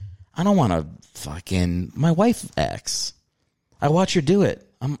me. I don't want to fucking my wife ex. I watch her do it.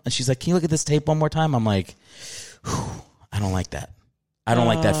 She's like, can you look at this tape one more time? I'm like, I don't like that. I don't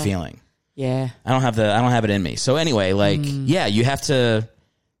like that feeling. Yeah. I don't have it in me. So anyway, like, you have to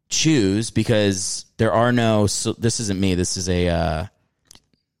choose because there are this isn't me. This is as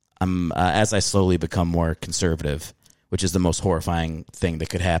I slowly become more conservative, which is the most horrifying thing that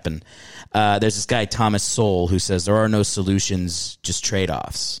could happen. There's this guy, Thomas Sowell, who says there are no solutions, just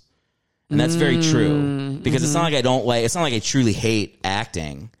trade-offs. And that's very true because it's not like I truly hate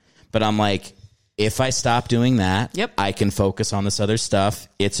acting, but I'm like, if I stop doing that, I can focus on this other stuff.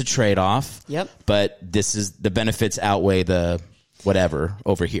 It's a trade-off. Yep. But the benefits outweigh the whatever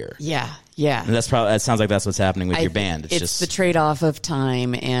over here. Yeah. And that sounds like that's what's happening with your band. It's just the trade-off of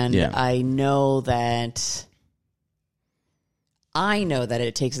time, and I know that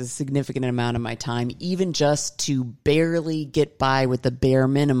it takes a significant amount of my time, even just to barely get by with the bare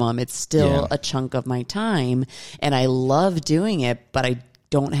minimum. It's still a chunk of my time, and I love doing it, but I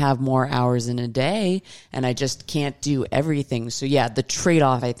don't have more hours in a day, and I just can't do everything. So the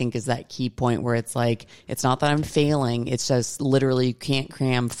trade-off, I think, is that key point where it's like, it's not that I'm failing, it's just literally you can't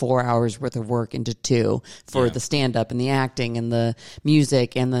cram 4 hours worth of work into 2 for the stand-up and the acting and the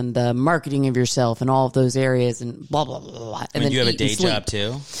music and then the marketing of yourself and all of those areas and blah, blah, blah, blah. And then you have a day job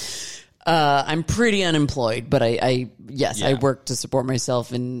too? I'm pretty unemployed, but I work to support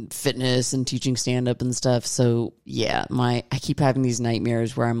myself in fitness and teaching stand-up and stuff. So I keep having these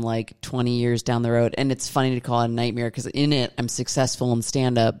nightmares where I'm like 20 years down the road, and it's funny to call it a nightmare because in it I'm successful in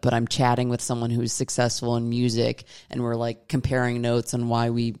stand-up, but I'm chatting with someone who's successful in music, and we're like comparing notes on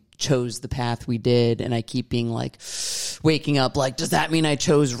why we chose the path we did, and I keep being like, waking up like, does that mean I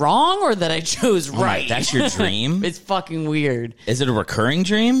chose wrong or that I chose right? That's your dream? It's fucking weird. Is it a recurring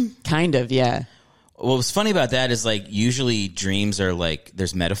dream? Kind of, yeah. Well, what's funny about that is like usually dreams are like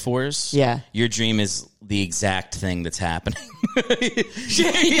there's metaphors. Yeah. Your dream is the exact thing that's happening.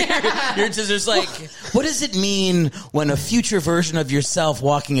 You're just like, what does it mean when a future version of yourself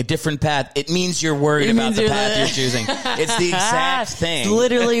walking a different path? It means you're worried about the path you're choosing. It's the exact thing. It's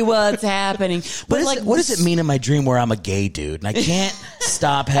literally what's happening. But what does it mean in my dream where I'm a gay dude and I can't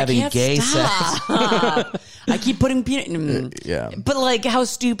stop having gay sex? I keep putting peanut. But like, how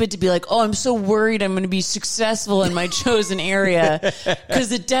stupid to be like, oh, I'm so worried I'm going to be successful in my chosen area,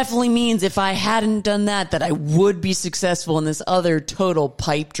 because it definitely means if I hadn't done that I would be successful in this other total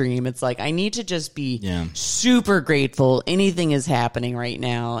pipe dream. It's like, I need to just be super grateful anything is happening right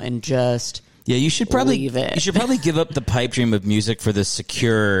now and just you should probably leave it. You should probably give up the pipe dream of music for the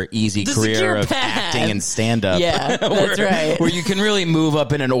secure, easy career of acting and stand-up. Yeah, that's right. Where you can really move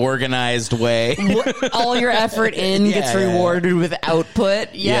up in an organized way. All your effort gets rewarded with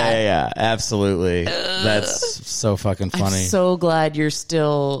output. Yeah, absolutely. That's so fucking funny. I'm so glad you're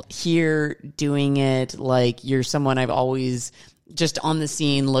still here doing it. Like, you're someone I've always just on the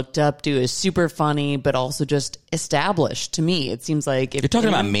scene looked up to as super funny, but also just established to me. It seems like you're talking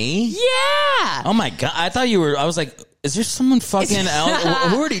about me. Yeah. Oh my God. I thought you were. I was like, is there someone fucking else?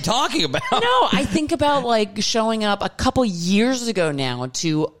 Who are you talking about? No, I think about like showing up a couple years ago now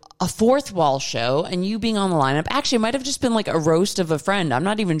to a Fourth Wall show and you being on the lineup. Actually, it might have just been like a roast of a friend. I'm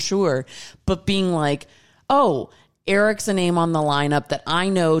not even sure, but being like, oh, Eric's a name on the lineup that I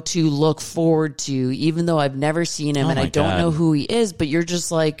know to look forward to, even though I've never seen him and I don't know who he is, but you're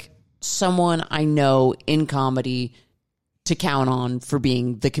just like someone I know in comedy to count on for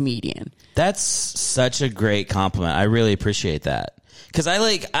being the comedian. That's such a great compliment. I really appreciate that. Because I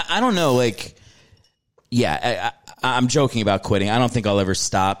don't know, like, I'm joking about quitting. I don't think I'll ever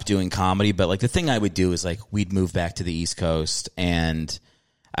stop doing comedy, but like the thing I would do is like we'd move back to the East Coast and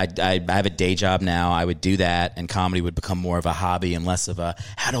I have a day job now. I would do that, and comedy would become more of a hobby and less of a,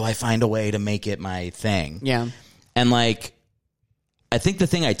 how do I find a way to make it my thing? Yeah. And like, I think the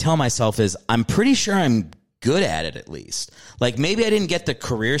thing I tell myself is I'm pretty sure I'm good at it, at least. Like, maybe I didn't get the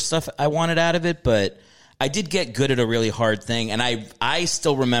career stuff I wanted out of it, but I did get good at a really hard thing. And I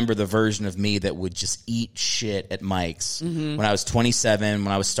still remember the version of me that would just eat shit at mics when I was 27,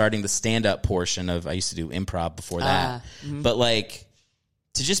 when I was starting the stand-up portion of, I used to do improv before that. But like,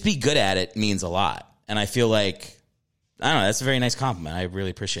 to just be good at it means a lot. And I feel like, I don't know, that's a very nice compliment. I really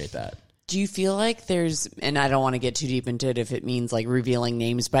appreciate that. Do you feel like there's, and I don't want to get too deep into it if it means like revealing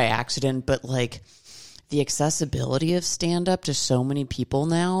names by accident, but like the accessibility of stand-up to so many people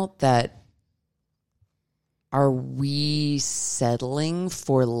now, that are we settling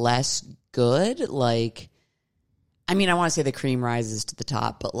for less good? Like, I mean, I want to say the cream rises to the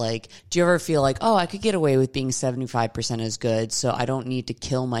top, but like, do you ever feel like, oh, I could get away with being 75% as good, so I don't need to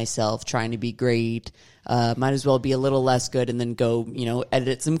kill myself trying to be great. Might as well be a little less good and then go,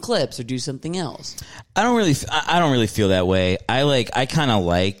 edit some clips or do something else. I don't really feel that way. I kind of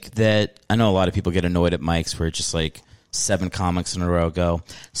like that. I know a lot of people get annoyed at mics where it's just like 7 comics in a row go,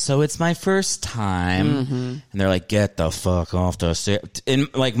 so it's my first time. And they're like, get the fuck off the stage. And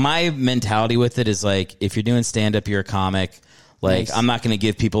like, my mentality with it is like, if you're doing stand-up, you're a comic. Like, nice. I'm not going to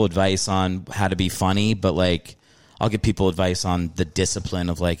give people advice on how to be funny, but like, I'll give people advice on the discipline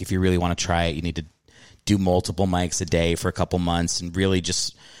of like, if you really want to try it, you need to do multiple mics a day for a couple months and really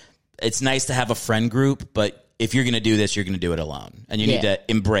just, it's nice to have a friend group, but if you're going to do this, you're going to do it alone. And you need to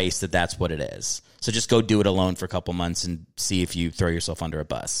embrace that that's what it is. So just go do it alone for a couple months and see if you throw yourself under a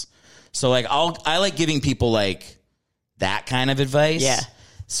bus. So like, I like giving people like that kind of advice. Yeah.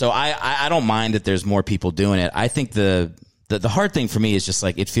 So I don't mind that there's more people doing it. I think the hard thing for me is just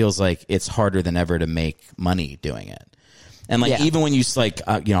like, it feels like it's harder than ever to make money doing it. And like, even when you like,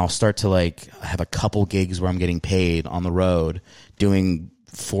 I'll start to like have a couple gigs where I'm getting paid on the road doing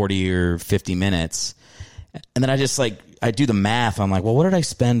 40 or 50 minutes. And then I just like, I do the math. I'm like, well, what did I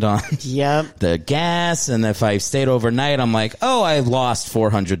spend on the gas? And if I stayed overnight, I'm like, oh, I lost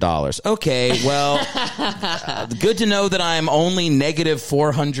 $400. Okay, well, good to know that I'm only negative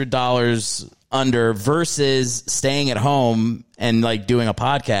 $400 under versus staying at home and like doing a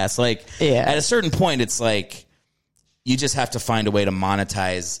podcast. Like at a certain point, it's like you just have to find a way to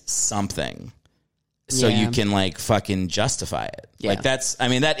monetize something so you can like fucking justify it. Like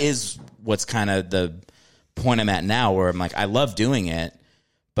that is what's kind of the point I'm at now, where I'm like, I love doing it,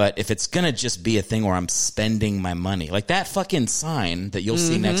 but if it's gonna just be a thing where I'm spending my money, like that fucking sign that you'll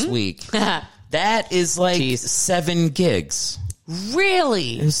see next week, that is like 7 gigs.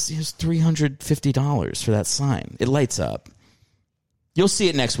 Really? It was $350 for that sign. It lights up. You'll see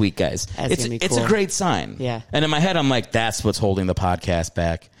it next week, guys. It's a great sign. Yeah. And in my head, I'm like, that's what's holding the podcast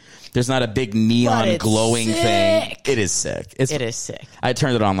back. There's not a big neon glowing thing. It is sick. It is sick. I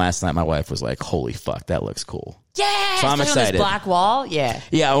turned it on last night. My wife was like, holy fuck, that looks cool. Yeah. So I'm excited. On this black wall. Yeah.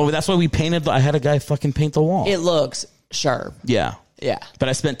 Yeah. Well, that's why we painted. I had a guy fucking paint the wall. It looks sharp. Yeah. Yeah. But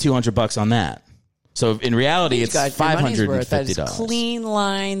I spent $200 on that. So in reality, it's $550. That is clean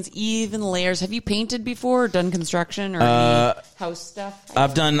lines, even layers. Have you painted before or done construction or any house stuff?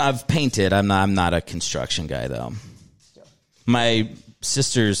 I've painted. I'm not a construction guy though. My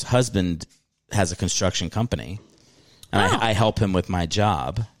sister's husband has a construction company, and I help him with my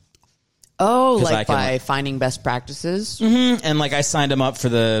job. Oh, like by finding best practices? Mm-hmm. And like I signed him up for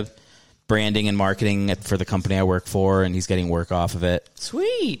the branding and marketing for the company I work for, and he's getting work off of it.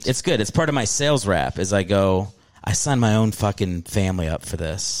 Sweet. It's good. It's part of my sales rap. As I sign my own fucking family up for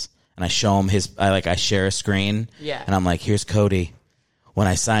this, and I show him I share a screen, and I'm like, here's Cody. When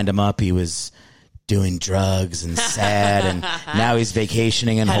I signed him up, he was doing drugs and sad, and now he's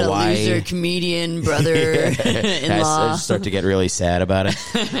vacationing in Hawaii. A loser comedian brother-in-law. I start to get really sad about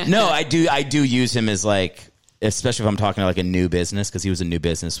it. No, I do use him as like, especially if I'm talking to like a new business, because he was a new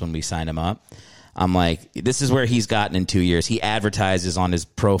business when we signed him up. I'm like, this is where he's gotten in 2 years. He advertises on his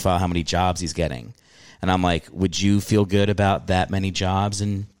profile how many jobs he's getting. And I'm like, would you feel good about that many jobs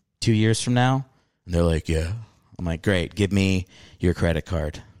in 2 years from now? And they're like, yeah. I'm like, great. Give me your credit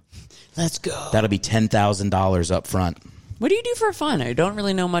card. Let's go. That'll be $10,000 up front. What do you do for fun? I don't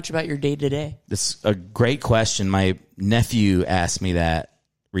really know much about your day-to-day. That's a great question. My nephew asked me that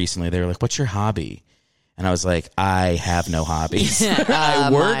recently. They were like, what's your hobby? And I was like, I have no hobbies.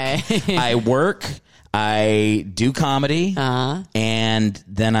 I work, I do comedy, and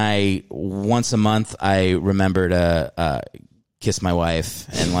then once a month, I remember to kiss my wife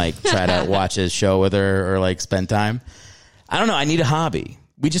and like try to watch a show with her or like spend time. I don't know. I need a hobby.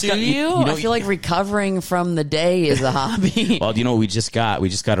 We just got you. I feel like recovering from the day is a hobby. Well, do you know what we just got? We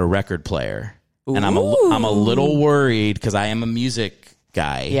just got a record player, and I'm a little worried because I am a music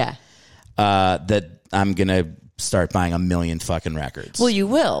guy. Yeah, that I'm gonna start buying 1 million fucking records. Well, you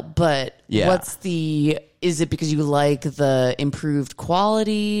will, but is it because you like the improved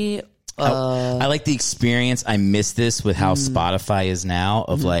quality? I like the experience. I miss this with how Spotify is now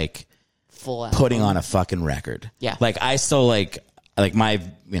of like full putting on a fucking record. Yeah, like I still like my,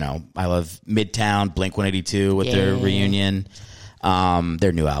 I love Midtown, Blink-182 with their reunion,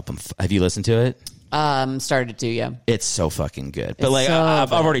 their new album. Have you listened to it? Started to, yeah. It's so fucking good. But like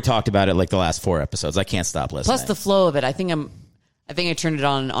I've already talked about it like the last 4 episodes. I can't stop listening. Plus the flow of it. I think I turned it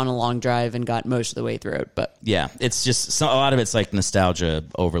on a long drive and got most of the way through it. But yeah, it's just a lot of it's like nostalgia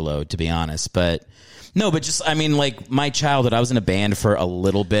overload, to be honest. But no, but just like my childhood. I was in a band for a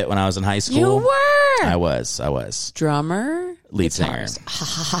little bit when I was in high school. You were. I was drummer, lead singer,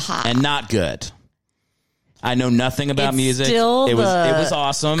 and not good. I know nothing about music. Still it was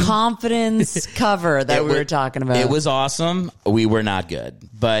awesome. Confidence cover that we were talking about. It was awesome. We were not good,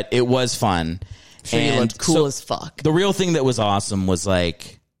 but it was fun. Sure, you looked cool as fuck. The real thing that was awesome was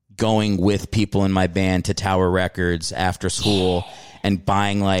like going with people in my band to Tower Records after school and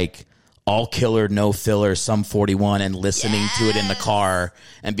buying like All Killer, No Filler, Sum 41 and listening to it in the car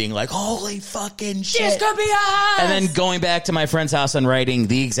and being like, holy fucking shit. This could be us! And then going back to my friend's house and writing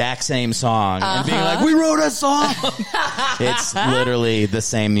the exact same song and being like, we wrote a song. It's literally the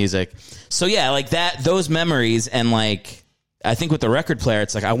same music. So yeah, like those memories. And like, I think with the record player,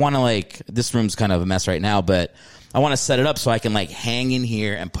 it's like, I want to like, this room's kind of a mess right now, but I want to set it up so I can like hang in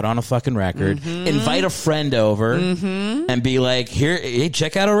here and put on a fucking record, invite a friend over and be like, here, hey,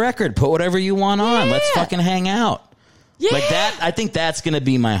 check out a record, put whatever you want on. Let's fucking hang out. Yeah. Like that, I think that's going to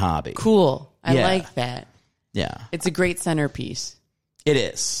be my hobby. Cool. I Yeah. like that. Yeah. It's a great centerpiece. It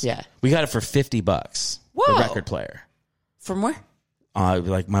is. Yeah. We got it for $50. Whoa. The record player. From where?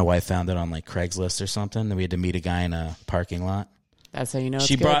 Like my wife found it on like Craigslist or something. And we had to meet a guy in a parking lot. That's how you know it's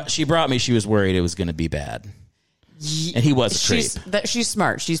She brought me. She was worried it was going to be bad. And he was a creep. She's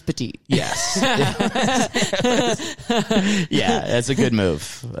smart. She's petite. Yes. Yeah, that's a good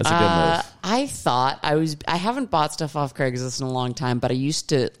move. That's a good move. I haven't bought stuff off Craigslist in a long time, but I used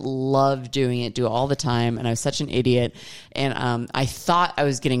to love doing it, do it all the time, and I was such an idiot. And I thought I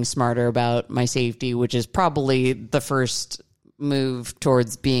was getting smarter about my safety, which is probably the first move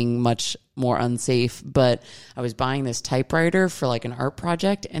towards being much more unsafe. But I was buying this typewriter for like an art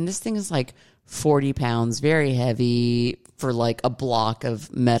project, and this thing is like 40 pounds, very heavy for like a block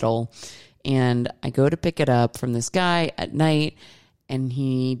of metal. And I go to pick it up from this guy at night, and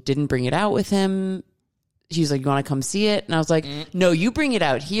he didn't bring it out with him. He's like, "You want to come see it?" And I was like, "No, you bring it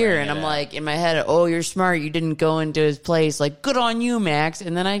out here." And I'm like, in my head, "Oh, you're smart. You didn't go into his place. Like, good on you, Max."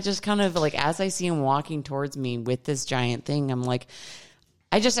 And then I just kind of like, as I see him walking towards me with this giant thing, I'm like,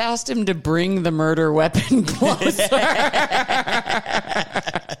 I just asked him to bring the murder weapon closer.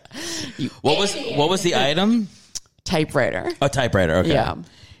 What was the item? Typewriter. A typewriter. Okay. Yeah.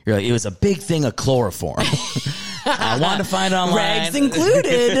 You're like, it was a big thing of chloroform. I wanted to find it online. Rags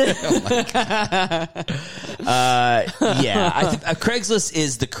included. Yeah, I think Craigslist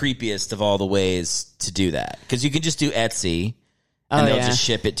is the creepiest of all the ways to do that, because you can just do Etsy and they'll just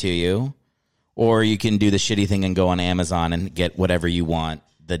ship it to you, or you can do the shitty thing and go on Amazon and get whatever you want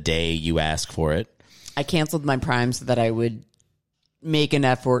the day you ask for it. I canceled my Prime so that I would make an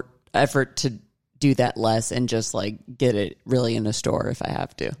effort to do that less and just like get it really in a store if I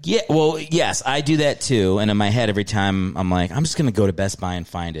have to. Yeah, well, yes, I do that too. And in my head, every time I'm like, I'm just going to go to Best Buy and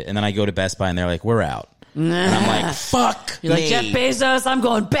find it. And then I go to Best Buy and they're like, we're out. And I'm like, fuck. You're like, Jeff Bezos, I'm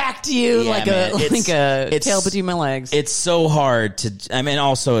going back to you. Yeah, like man, a tail between my legs. It's so hard to, I mean,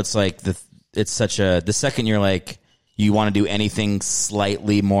 also it's like the second you're like, you want to do anything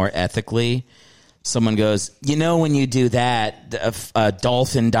slightly more ethically, someone goes, when you do that, a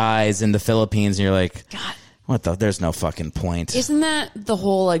dolphin dies in the Philippines, and you're like, God, there's no fucking point. Isn't that the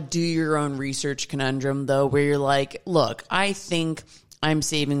whole like do your own research conundrum though, where you're like, look, I think I'm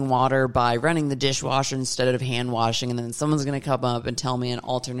saving water by running the dishwasher instead of hand washing, and then someone's going to come up and tell me an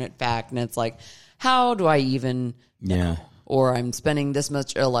alternate fact, and it's like, how do I even know? Or I'm spending this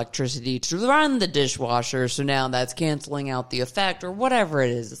much electricity to run the dishwasher, so now that's canceling out the effect, or whatever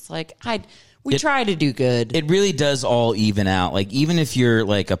it is. It's like, we try to do good. It really does all even out. Like, even if you're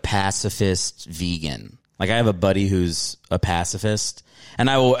like a pacifist vegan, like I have a buddy who's a pacifist, and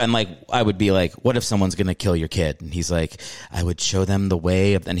I would be like, what if someone's going to kill your kid? And he's like, I would show them the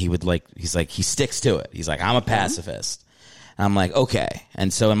way of, and he sticks to it. He's like, I'm a pacifist. And I'm like, okay.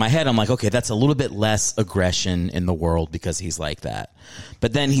 And so in my head, I'm like, okay, that's a little bit less aggression in the world because he's like that.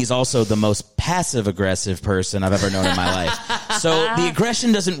 But then he's also the most passive aggressive person I've ever known in my life. So the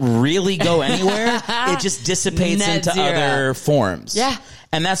aggression doesn't really go anywhere. It just dissipates into other forms. Yeah.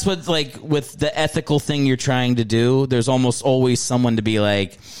 And that's what, like, with the ethical thing you're trying to do, there's almost always someone to be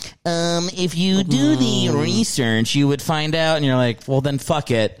like, if you do the research, you would find out. And you're like, well, then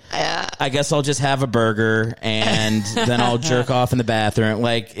fuck it. I guess I'll just have a burger and then I'll jerk off in the bathroom.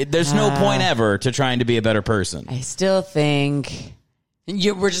 Like, there's no point ever to trying to be a better person. I still think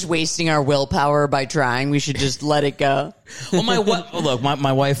we're just wasting our willpower by trying. We should just let it go. Well, my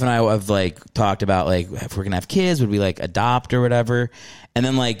wife and I have like talked about like if we're gonna have kids, would we like adopt or whatever? And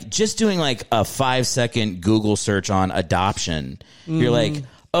then like just doing like a 5-second Google search on adoption, you're like,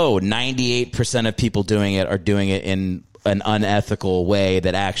 98% of people doing it are doing it in an unethical way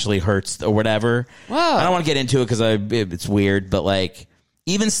that actually hurts or whatever. Whoa. I don't want to get into it because it's weird, but like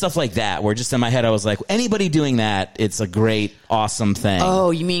even stuff like that, where just in my head I was like, anybody doing that, it's a great, awesome thing.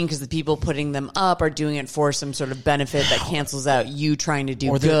 Oh, you mean because the people putting them up are doing it for some sort of benefit that cancels out you trying to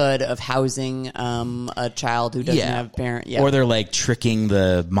do good of housing a child who doesn't have a parent. Yeah. Or they're like tricking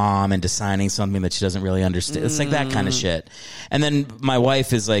the mom into signing something that she doesn't really understand. It's like that kind of shit. And then my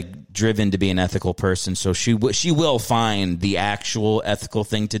wife is like driven to be an ethical person, so she will find the actual ethical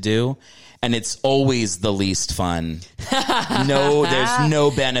thing to do. And it's always the least fun. There's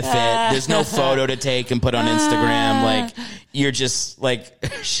no benefit. There's no photo to take and put on Instagram. Like, you're just like,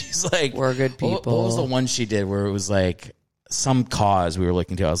 she's like, we're good people. What was the one she did where it was like some cause we were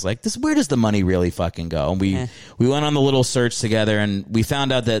looking to? I was like, where does the money really fucking go? And we went on the little search together, and we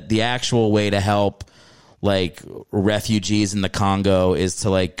found out that the actual way to help like refugees in the Congo is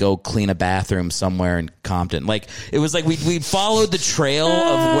to like go clean a bathroom somewhere in Compton. Like it was like we followed the trail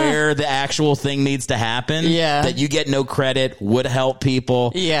of where the actual thing needs to happen. Yeah. That you get no credit, would help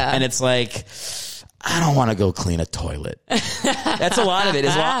people. Yeah. And it's like, I don't want to go clean a toilet. That's a lot of it.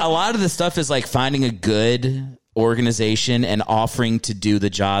 A lot of the stuff is like finding a good organization and offering to do the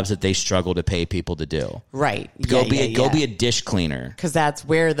jobs that they struggle to pay people to do. Right. Go be a dish cleaner. Because that's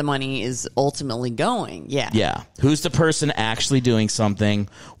where the money is ultimately going. Yeah. Yeah. Who's the person actually doing something?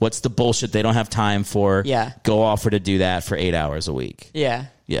 What's the bullshit they don't have time for? Yeah. Go offer to do that for 8 hours a week. Yeah.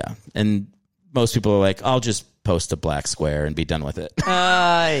 Yeah. And most people are like, I'll just post a black square and be done with it.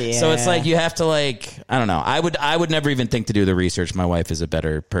 Yeah. So it's like you have to like, I don't know. I would never even think to do the research. My wife is a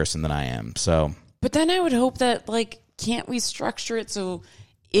better person than I am. So. But then I would hope that, like, can't we structure it so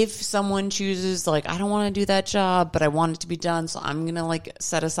if someone chooses, like, I don't want to do that job, but I want it to be done, so I'm going to, like,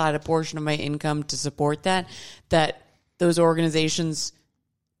 set aside a portion of my income to support that those organizations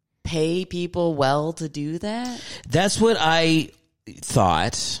pay people well to do that? That's what I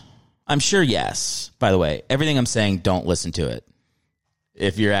thought. I'm sure, yes. By the way, everything I'm saying, don't listen to it.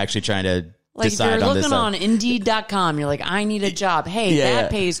 If you're actually trying to like decide if you're on this looking on Indeed.com, you're like, I need a job. Hey,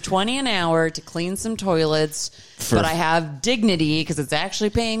 that pays $20 an hour to clean some toilets, but I have dignity because it's actually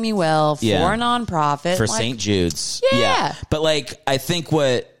paying me well for a nonprofit. For like, St. Jude's. Yeah. But like I think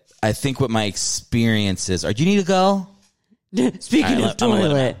what my experience is, do you need to go? Speaking of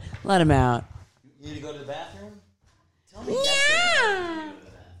toilet, let him out. You need to go to the bathroom? Tell me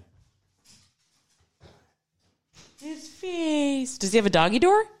His face. Does he have a doggy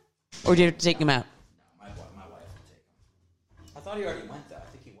door? Or do you have to take him out? No, my wife will take him. I thought he already went, though. I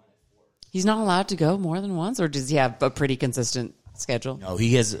think he went at 4. He's not allowed to go more than once? Or does he have a pretty consistent schedule? No,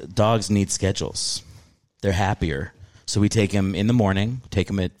 dogs need schedules. They're happier. So we take him in the morning, take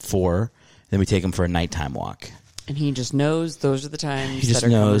him at 4, then we take him for a nighttime walk. And he just knows those are the times He just that are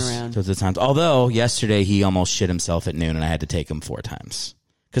knows coming around. those are the times. Although, yesterday he almost shit himself at noon, and I had to take him 4 times.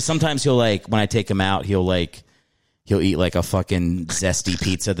 Because sometimes he'll, like, when I take him out, he'll eat like a fucking zesty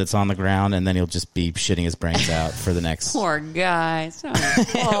pizza that's on the ground, and then he'll just be shitting his brains out for the next. Poor guy. It's not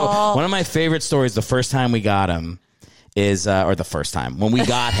his One fault. of my favorite stories, the first time we got him, is or the first time when we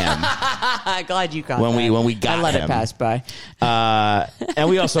got him. I'm glad you got when that. we got I let him. it pass by. And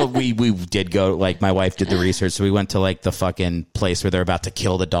we also we did go, like, my wife did the research, so we went to like the fucking place where they're about to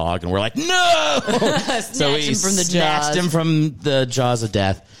kill the dog, and we're like, no. So we him from the snatched jaws. him from the jaws of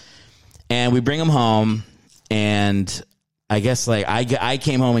death, and we bring him home. And I guess like I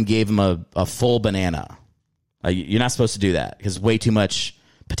came home and gave him a full banana. You're not supposed to do that because way too much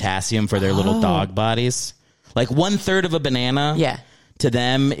potassium for their little dog bodies. Like 1/3 of a banana to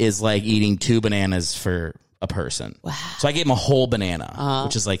them is like eating 2 bananas for a person. Wow. So I gave him a whole banana,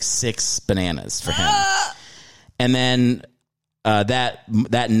 which is like 6 bananas for him. And then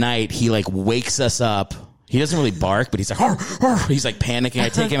that night he like wakes us up. He doesn't really bark, but he's like, arr, arr. He's like panicking. I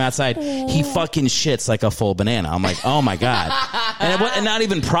take him outside. He fucking shits like a full banana. I'm like, oh my God. And not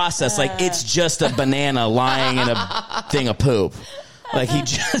even processed. Like, it's just a banana lying in a thing of poop. Like, he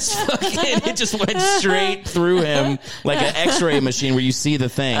just fucking, it just went straight through him like an x-ray machine where you see the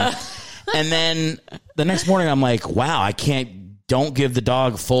thing. And then the next morning I'm like, wow, don't give the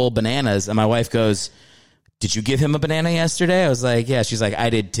dog full bananas. And my wife goes, did you give him a banana yesterday? I was like, yeah. She's like, I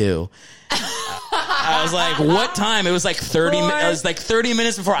did too. I was like, what time? It was like 30 minutes. It was like 30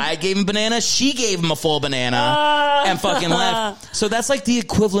 minutes before I gave him a banana. She gave him a full banana and fucking left. So that's like the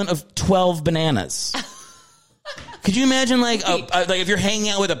equivalent of 12 bananas. Could you imagine like if you're hanging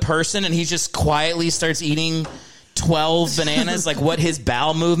out with a person and he just quietly starts eating 12 bananas, like what his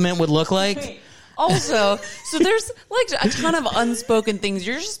bowel movement would look like? Also, so there's like a ton of unspoken things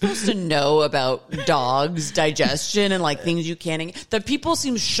you're just supposed to know about dogs' digestion and like things you can't eat. That people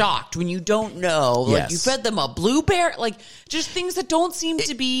seem shocked when you don't know. Like Yes. you fed them a blueberry, like just things that don't seem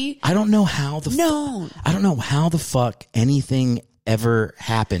to be. I don't know how the No. I don't know how the fuck anything ever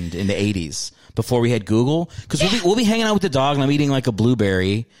happened in the 80s before we had Google. Because we'll be hanging out with the dog and I'm eating like a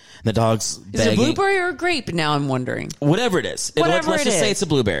blueberry. And the dog's Is begging. it a blueberry or a grape? Now I'm wondering. Whatever it is. Whatever let's it just say is. it's a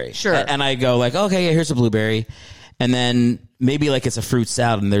blueberry. Sure. And I go like, okay, yeah, here's a blueberry. And then maybe like it's a fruit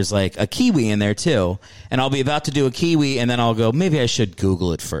salad and there's like a kiwi in there too. And I'll be about to do a kiwi and then I'll go, maybe I should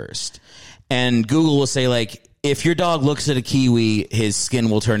Google it first. And Google will say like, if your dog looks at a kiwi, his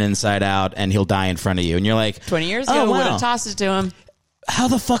skin will turn inside out and he'll die in front of you. And you're like, 20 years ago, oh, would wow. have tossed it to him. How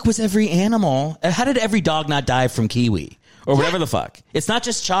the fuck was every animal? How did every dog not die from kiwi or whatever the fuck? It's not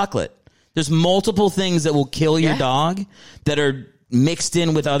just chocolate. There's multiple things that will kill your dog that are mixed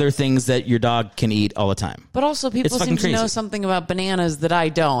in with other things that your dog can eat all the time. But also people seem to know something about bananas that I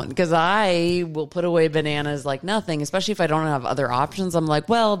don't, because I will put away bananas like nothing, especially if I don't have other options. I'm like,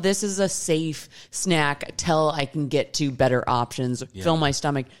 well, this is a safe snack till I can get to better options, fill my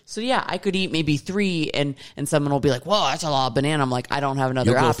stomach. So yeah, I could eat maybe 3 and someone will be like, well, that's a lot of banana. I'm like, I don't have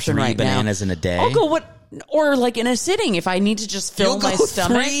another option right now. 3 bananas in a day? I'll go or like in a sitting if I need to just fill my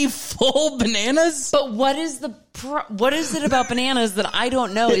stomach. 3 full bananas? But what is it about bananas that I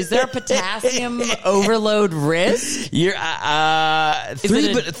don't know? Is there a potassium overload risk? You're 3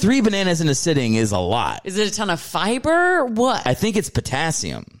 bananas in a sitting is a lot. Is it a ton of fiber? What? I think it's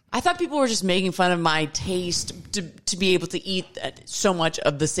potassium. I thought people were just making fun of my taste to be able to eat so much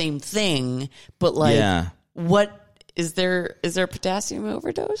of the same thing. But like, what? Is there a potassium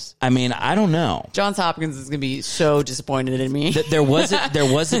overdose? I mean, I don't know. Johns Hopkins is going to be so disappointed in me. There was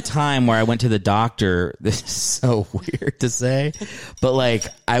a time where I went to the doctor. This is so weird to say, but like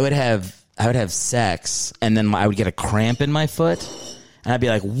I would have sex and then I would get a cramp in my foot and I'd be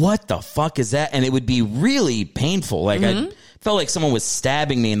like, "What the fuck is that?" And it would be really painful. Like I felt like someone was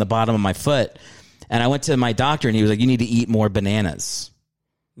stabbing me in the bottom of my foot. And I went to my doctor and he was like, "You need to eat more bananas."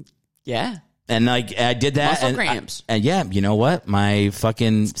 Yeah. And like I did that, muscle cramps. And yeah, you know what? My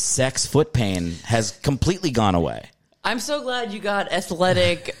fucking sex foot pain has completely gone away. I'm so glad you got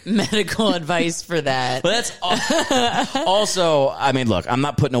athletic medical advice for that. But that's also, I mean, look, I'm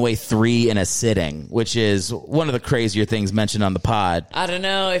not putting away 3 in a sitting, which is one of the crazier things mentioned on the pod. I don't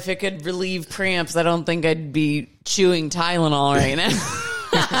know if it could relieve cramps. I don't think I'd be chewing Tylenol right now.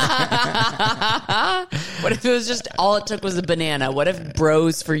 What if it was just all it took was a banana? What if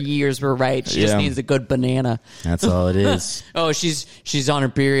bros for years were right? She just needs a good banana. That's all it is. Oh, she's on her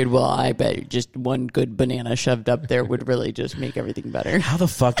period. Well, I bet just one good banana shoved up there would really just make everything better. How the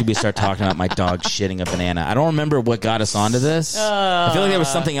fuck did we start talking about my dog shitting a banana? I don't remember what got us onto this. I feel like there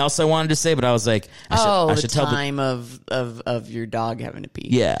was something else I wanted to say, but I was like, I should tell the time of your dog having to pee.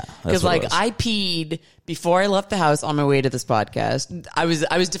 Yeah, because like I peed before I left the house on my way to this podcast. I was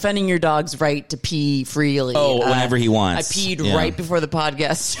defending your dog's right to pee freely. Oh, whenever he wants. I peed right before the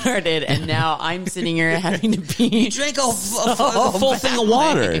podcast started, and now I'm sitting here having to pee. You drank a full thing of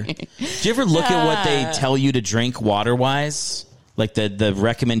water. Do you ever look at what they tell you to drink water-wise? Like the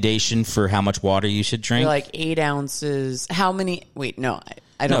recommendation for how much water you should drink? Like 8 ounces. How many? Wait, no,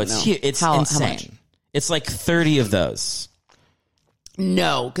 I don't know. It's insane. How much? It's like 30 of those.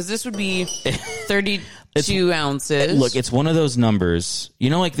 No, because this would be 32 ounces. Look, it's one of those numbers. You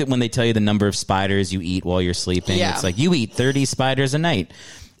know, like when they tell you the number of spiders you eat while you're sleeping? Yeah. It's like you eat 30 spiders a night.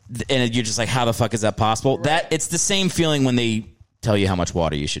 And you're just like, how the fuck is that possible? Right. It's the same feeling when they tell you how much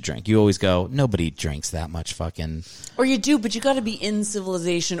water you should drink. You always go, nobody drinks that much fucking... Or you do, but you got to be in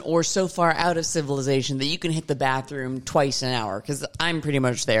civilization or so far out of civilization that you can hit the bathroom twice an hour, because I'm pretty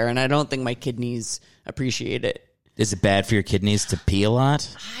much there, and I don't think my kidneys appreciate it. Is it bad for your kidneys to pee a lot?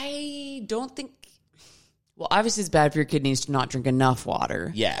 I don't think... Well, obviously it's bad for your kidneys to not drink enough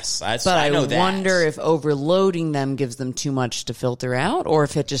water. Yes, but I know that. Wonder if overloading them gives them too much to filter out, or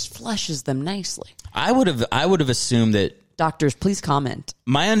if it just flushes them nicely. I would have assumed that... Doctors, please comment.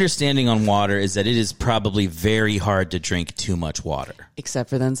 My understanding on water is that it is probably very hard to drink too much water.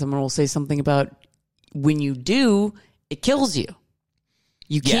 Except for then someone will say something about when you do, it kills you.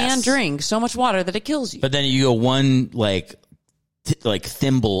 You can drink so much water that it kills you. But then you go one like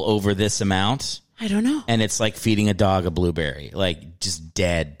thimble over this amount. I don't know. And it's like feeding a dog a blueberry, like just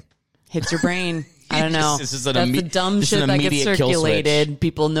dead. Hits your brain. I don't know. That's the dumb shit that gets circulated.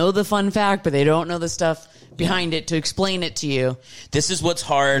 People know the fun fact, but they don't know the stuff behind it to explain it to you. This is what's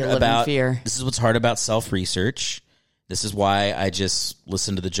hard about self-research. This is why I just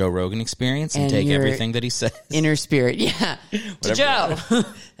listen to the Joe Rogan Experience and take everything that he says. Inner spirit, yeah. To Joe.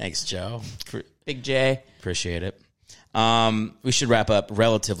 Thanks, Joe. Big J. Appreciate it. We should wrap up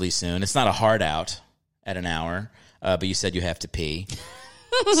relatively soon. It's not a hard out at an hour, but you said you have to pee.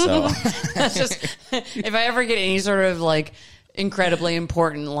 So that's just, if I ever get any sort of like incredibly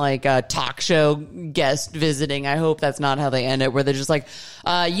important like talk show guest visiting, I hope that's not how they end it, where they're just like,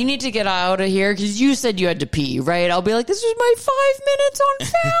 you need to get out of here because you said you had to pee, right? I'll be like, this was my 5 minutes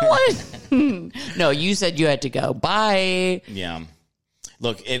on Fallon. No, you said you had to go. Bye. Yeah.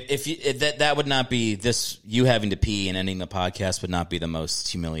 Look, if that would not be this, you having to pee and ending the podcast would not be the most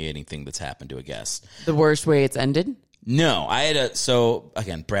humiliating thing that's happened to a guest. The worst way it's ended? No, I had so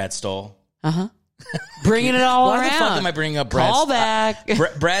again, Brad Stoll. Bringing it all around. Why the fuck am I bringing up Brad? Call back.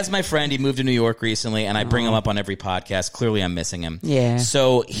 Brad's my friend. He moved to New York recently, and I bring him up on every podcast. Clearly, I'm missing him. Yeah.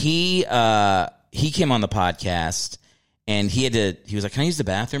 So he came on the podcast, and he was like, "Can I use the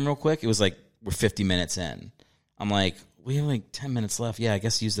bathroom real quick?" It was like we're 50 minutes in. I'm like, we have like 10 minutes left. Yeah, I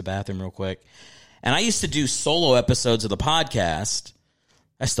guess use the bathroom real quick. And I used to do solo episodes of the podcast.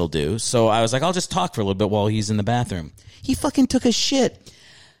 I still do. So I was like, I'll just talk for a little bit while he's in the bathroom. He fucking took a shit.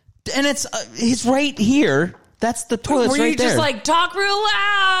 And he's right here. That's the toilet's right there. Were you just like, talk real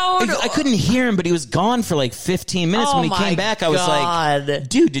loud? I couldn't hear him, but he was gone for like 15 minutes. When he came back, I was like,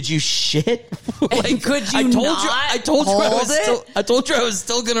 dude, did you shit? Like, could you I told you I was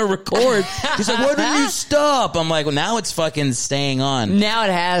still going to record. He's like, why didn't you stop? I'm like, well, now it's fucking staying on. Now it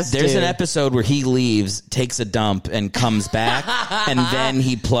has There's an episode where he leaves, takes a dump, and comes back, and then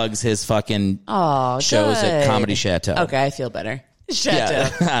he plugs his fucking shows at Comedy Chateau. Okay, I feel better. Yeah,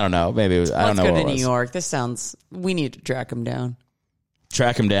 I don't know. Maybe it was, I don't know. Let's go to New York. We need to track him down.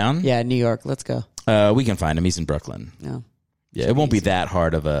 Track him down? Yeah, New York. Let's go. We can find him. He's in Brooklyn. No. Yeah, it won't be that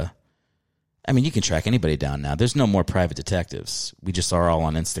hard of a... I mean, you can track anybody down now. There's no more private detectives. We just are all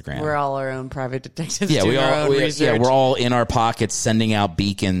on Instagram. We're all our own private detectives. Yeah, research. We're all in our pockets sending out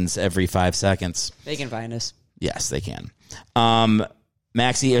beacons every 5 seconds. They can find us. Yes, they can.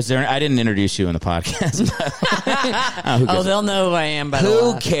 Maxi, I didn't introduce you in the podcast. They'll know who I am by the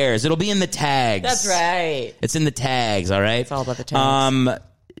Who cares? It'll be in the tags. That's right. It's in the tags, all right? It's all about the tags.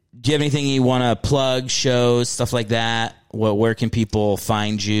 Do you have anything you want to plug, shows, stuff like that? Where can people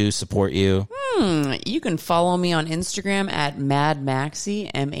find you, support you? You can follow me on Instagram at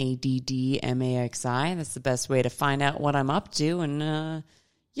MaddMaxi, MaddMaxi. That's the best way to find out what I'm up to and,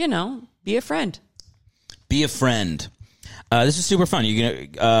 be a friend. Be a friend. This is super fun. You're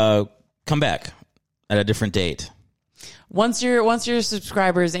gonna come back at a different date. Once your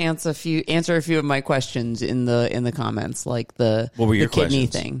subscribers answer a few of my questions in the comments, like the kidney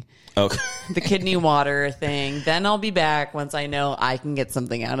thing. Okay. The kidney water thing. Then I'll be back once I know I can get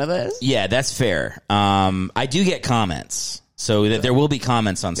something out of this. Yeah, that's fair. I do get comments, so there will be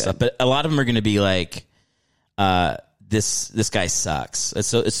comments on stuff, but a lot of them are going to be like, this guy sucks.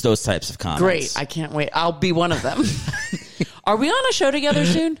 It's those types of comments. Great. I can't wait. I'll be one of them. Are we on a show together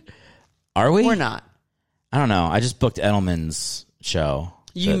soon? Are we? We're not. I don't know. I just booked Edelman's show.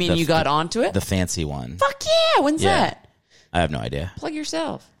 You got onto it? The fancy one. Fuck yeah. When's that? I have no idea. Plug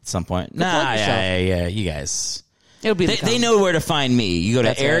yourself. At some point. Yeah. You guys. It'll be they know where to find me. You go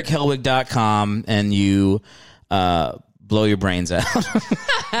to erichellwig.com and you blow your brains out.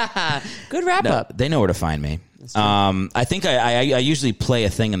 Good wrap up. They know where to find me. I think I usually play a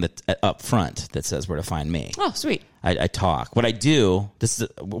thing in the up front that says where to find me. Oh, sweet. I talk. What I do,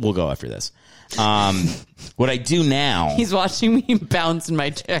 we'll go after this. What I do now... He's watching me bounce in my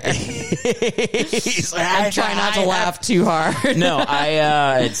chair. He's like, I'm trying not to laugh too hard. No,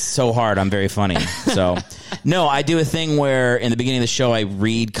 it's so hard. I'm very funny. So, no, I do a thing where in the beginning of the show, I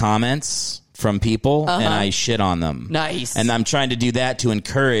read comments from people and I shit on them. Nice. And I'm trying to do that to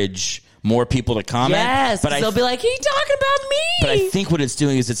encourage more people to comment. Yes, but they'll be like, "He talking about me?" But I think what it's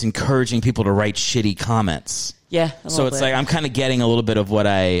doing is it's encouraging people to write shitty comments. Yeah. So it's like I'm kind of getting a little bit of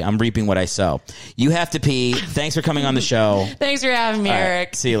I'm reaping what I sow. You have to pee. Thanks for coming on the show. Thanks for having me,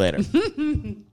 Eric. See you later.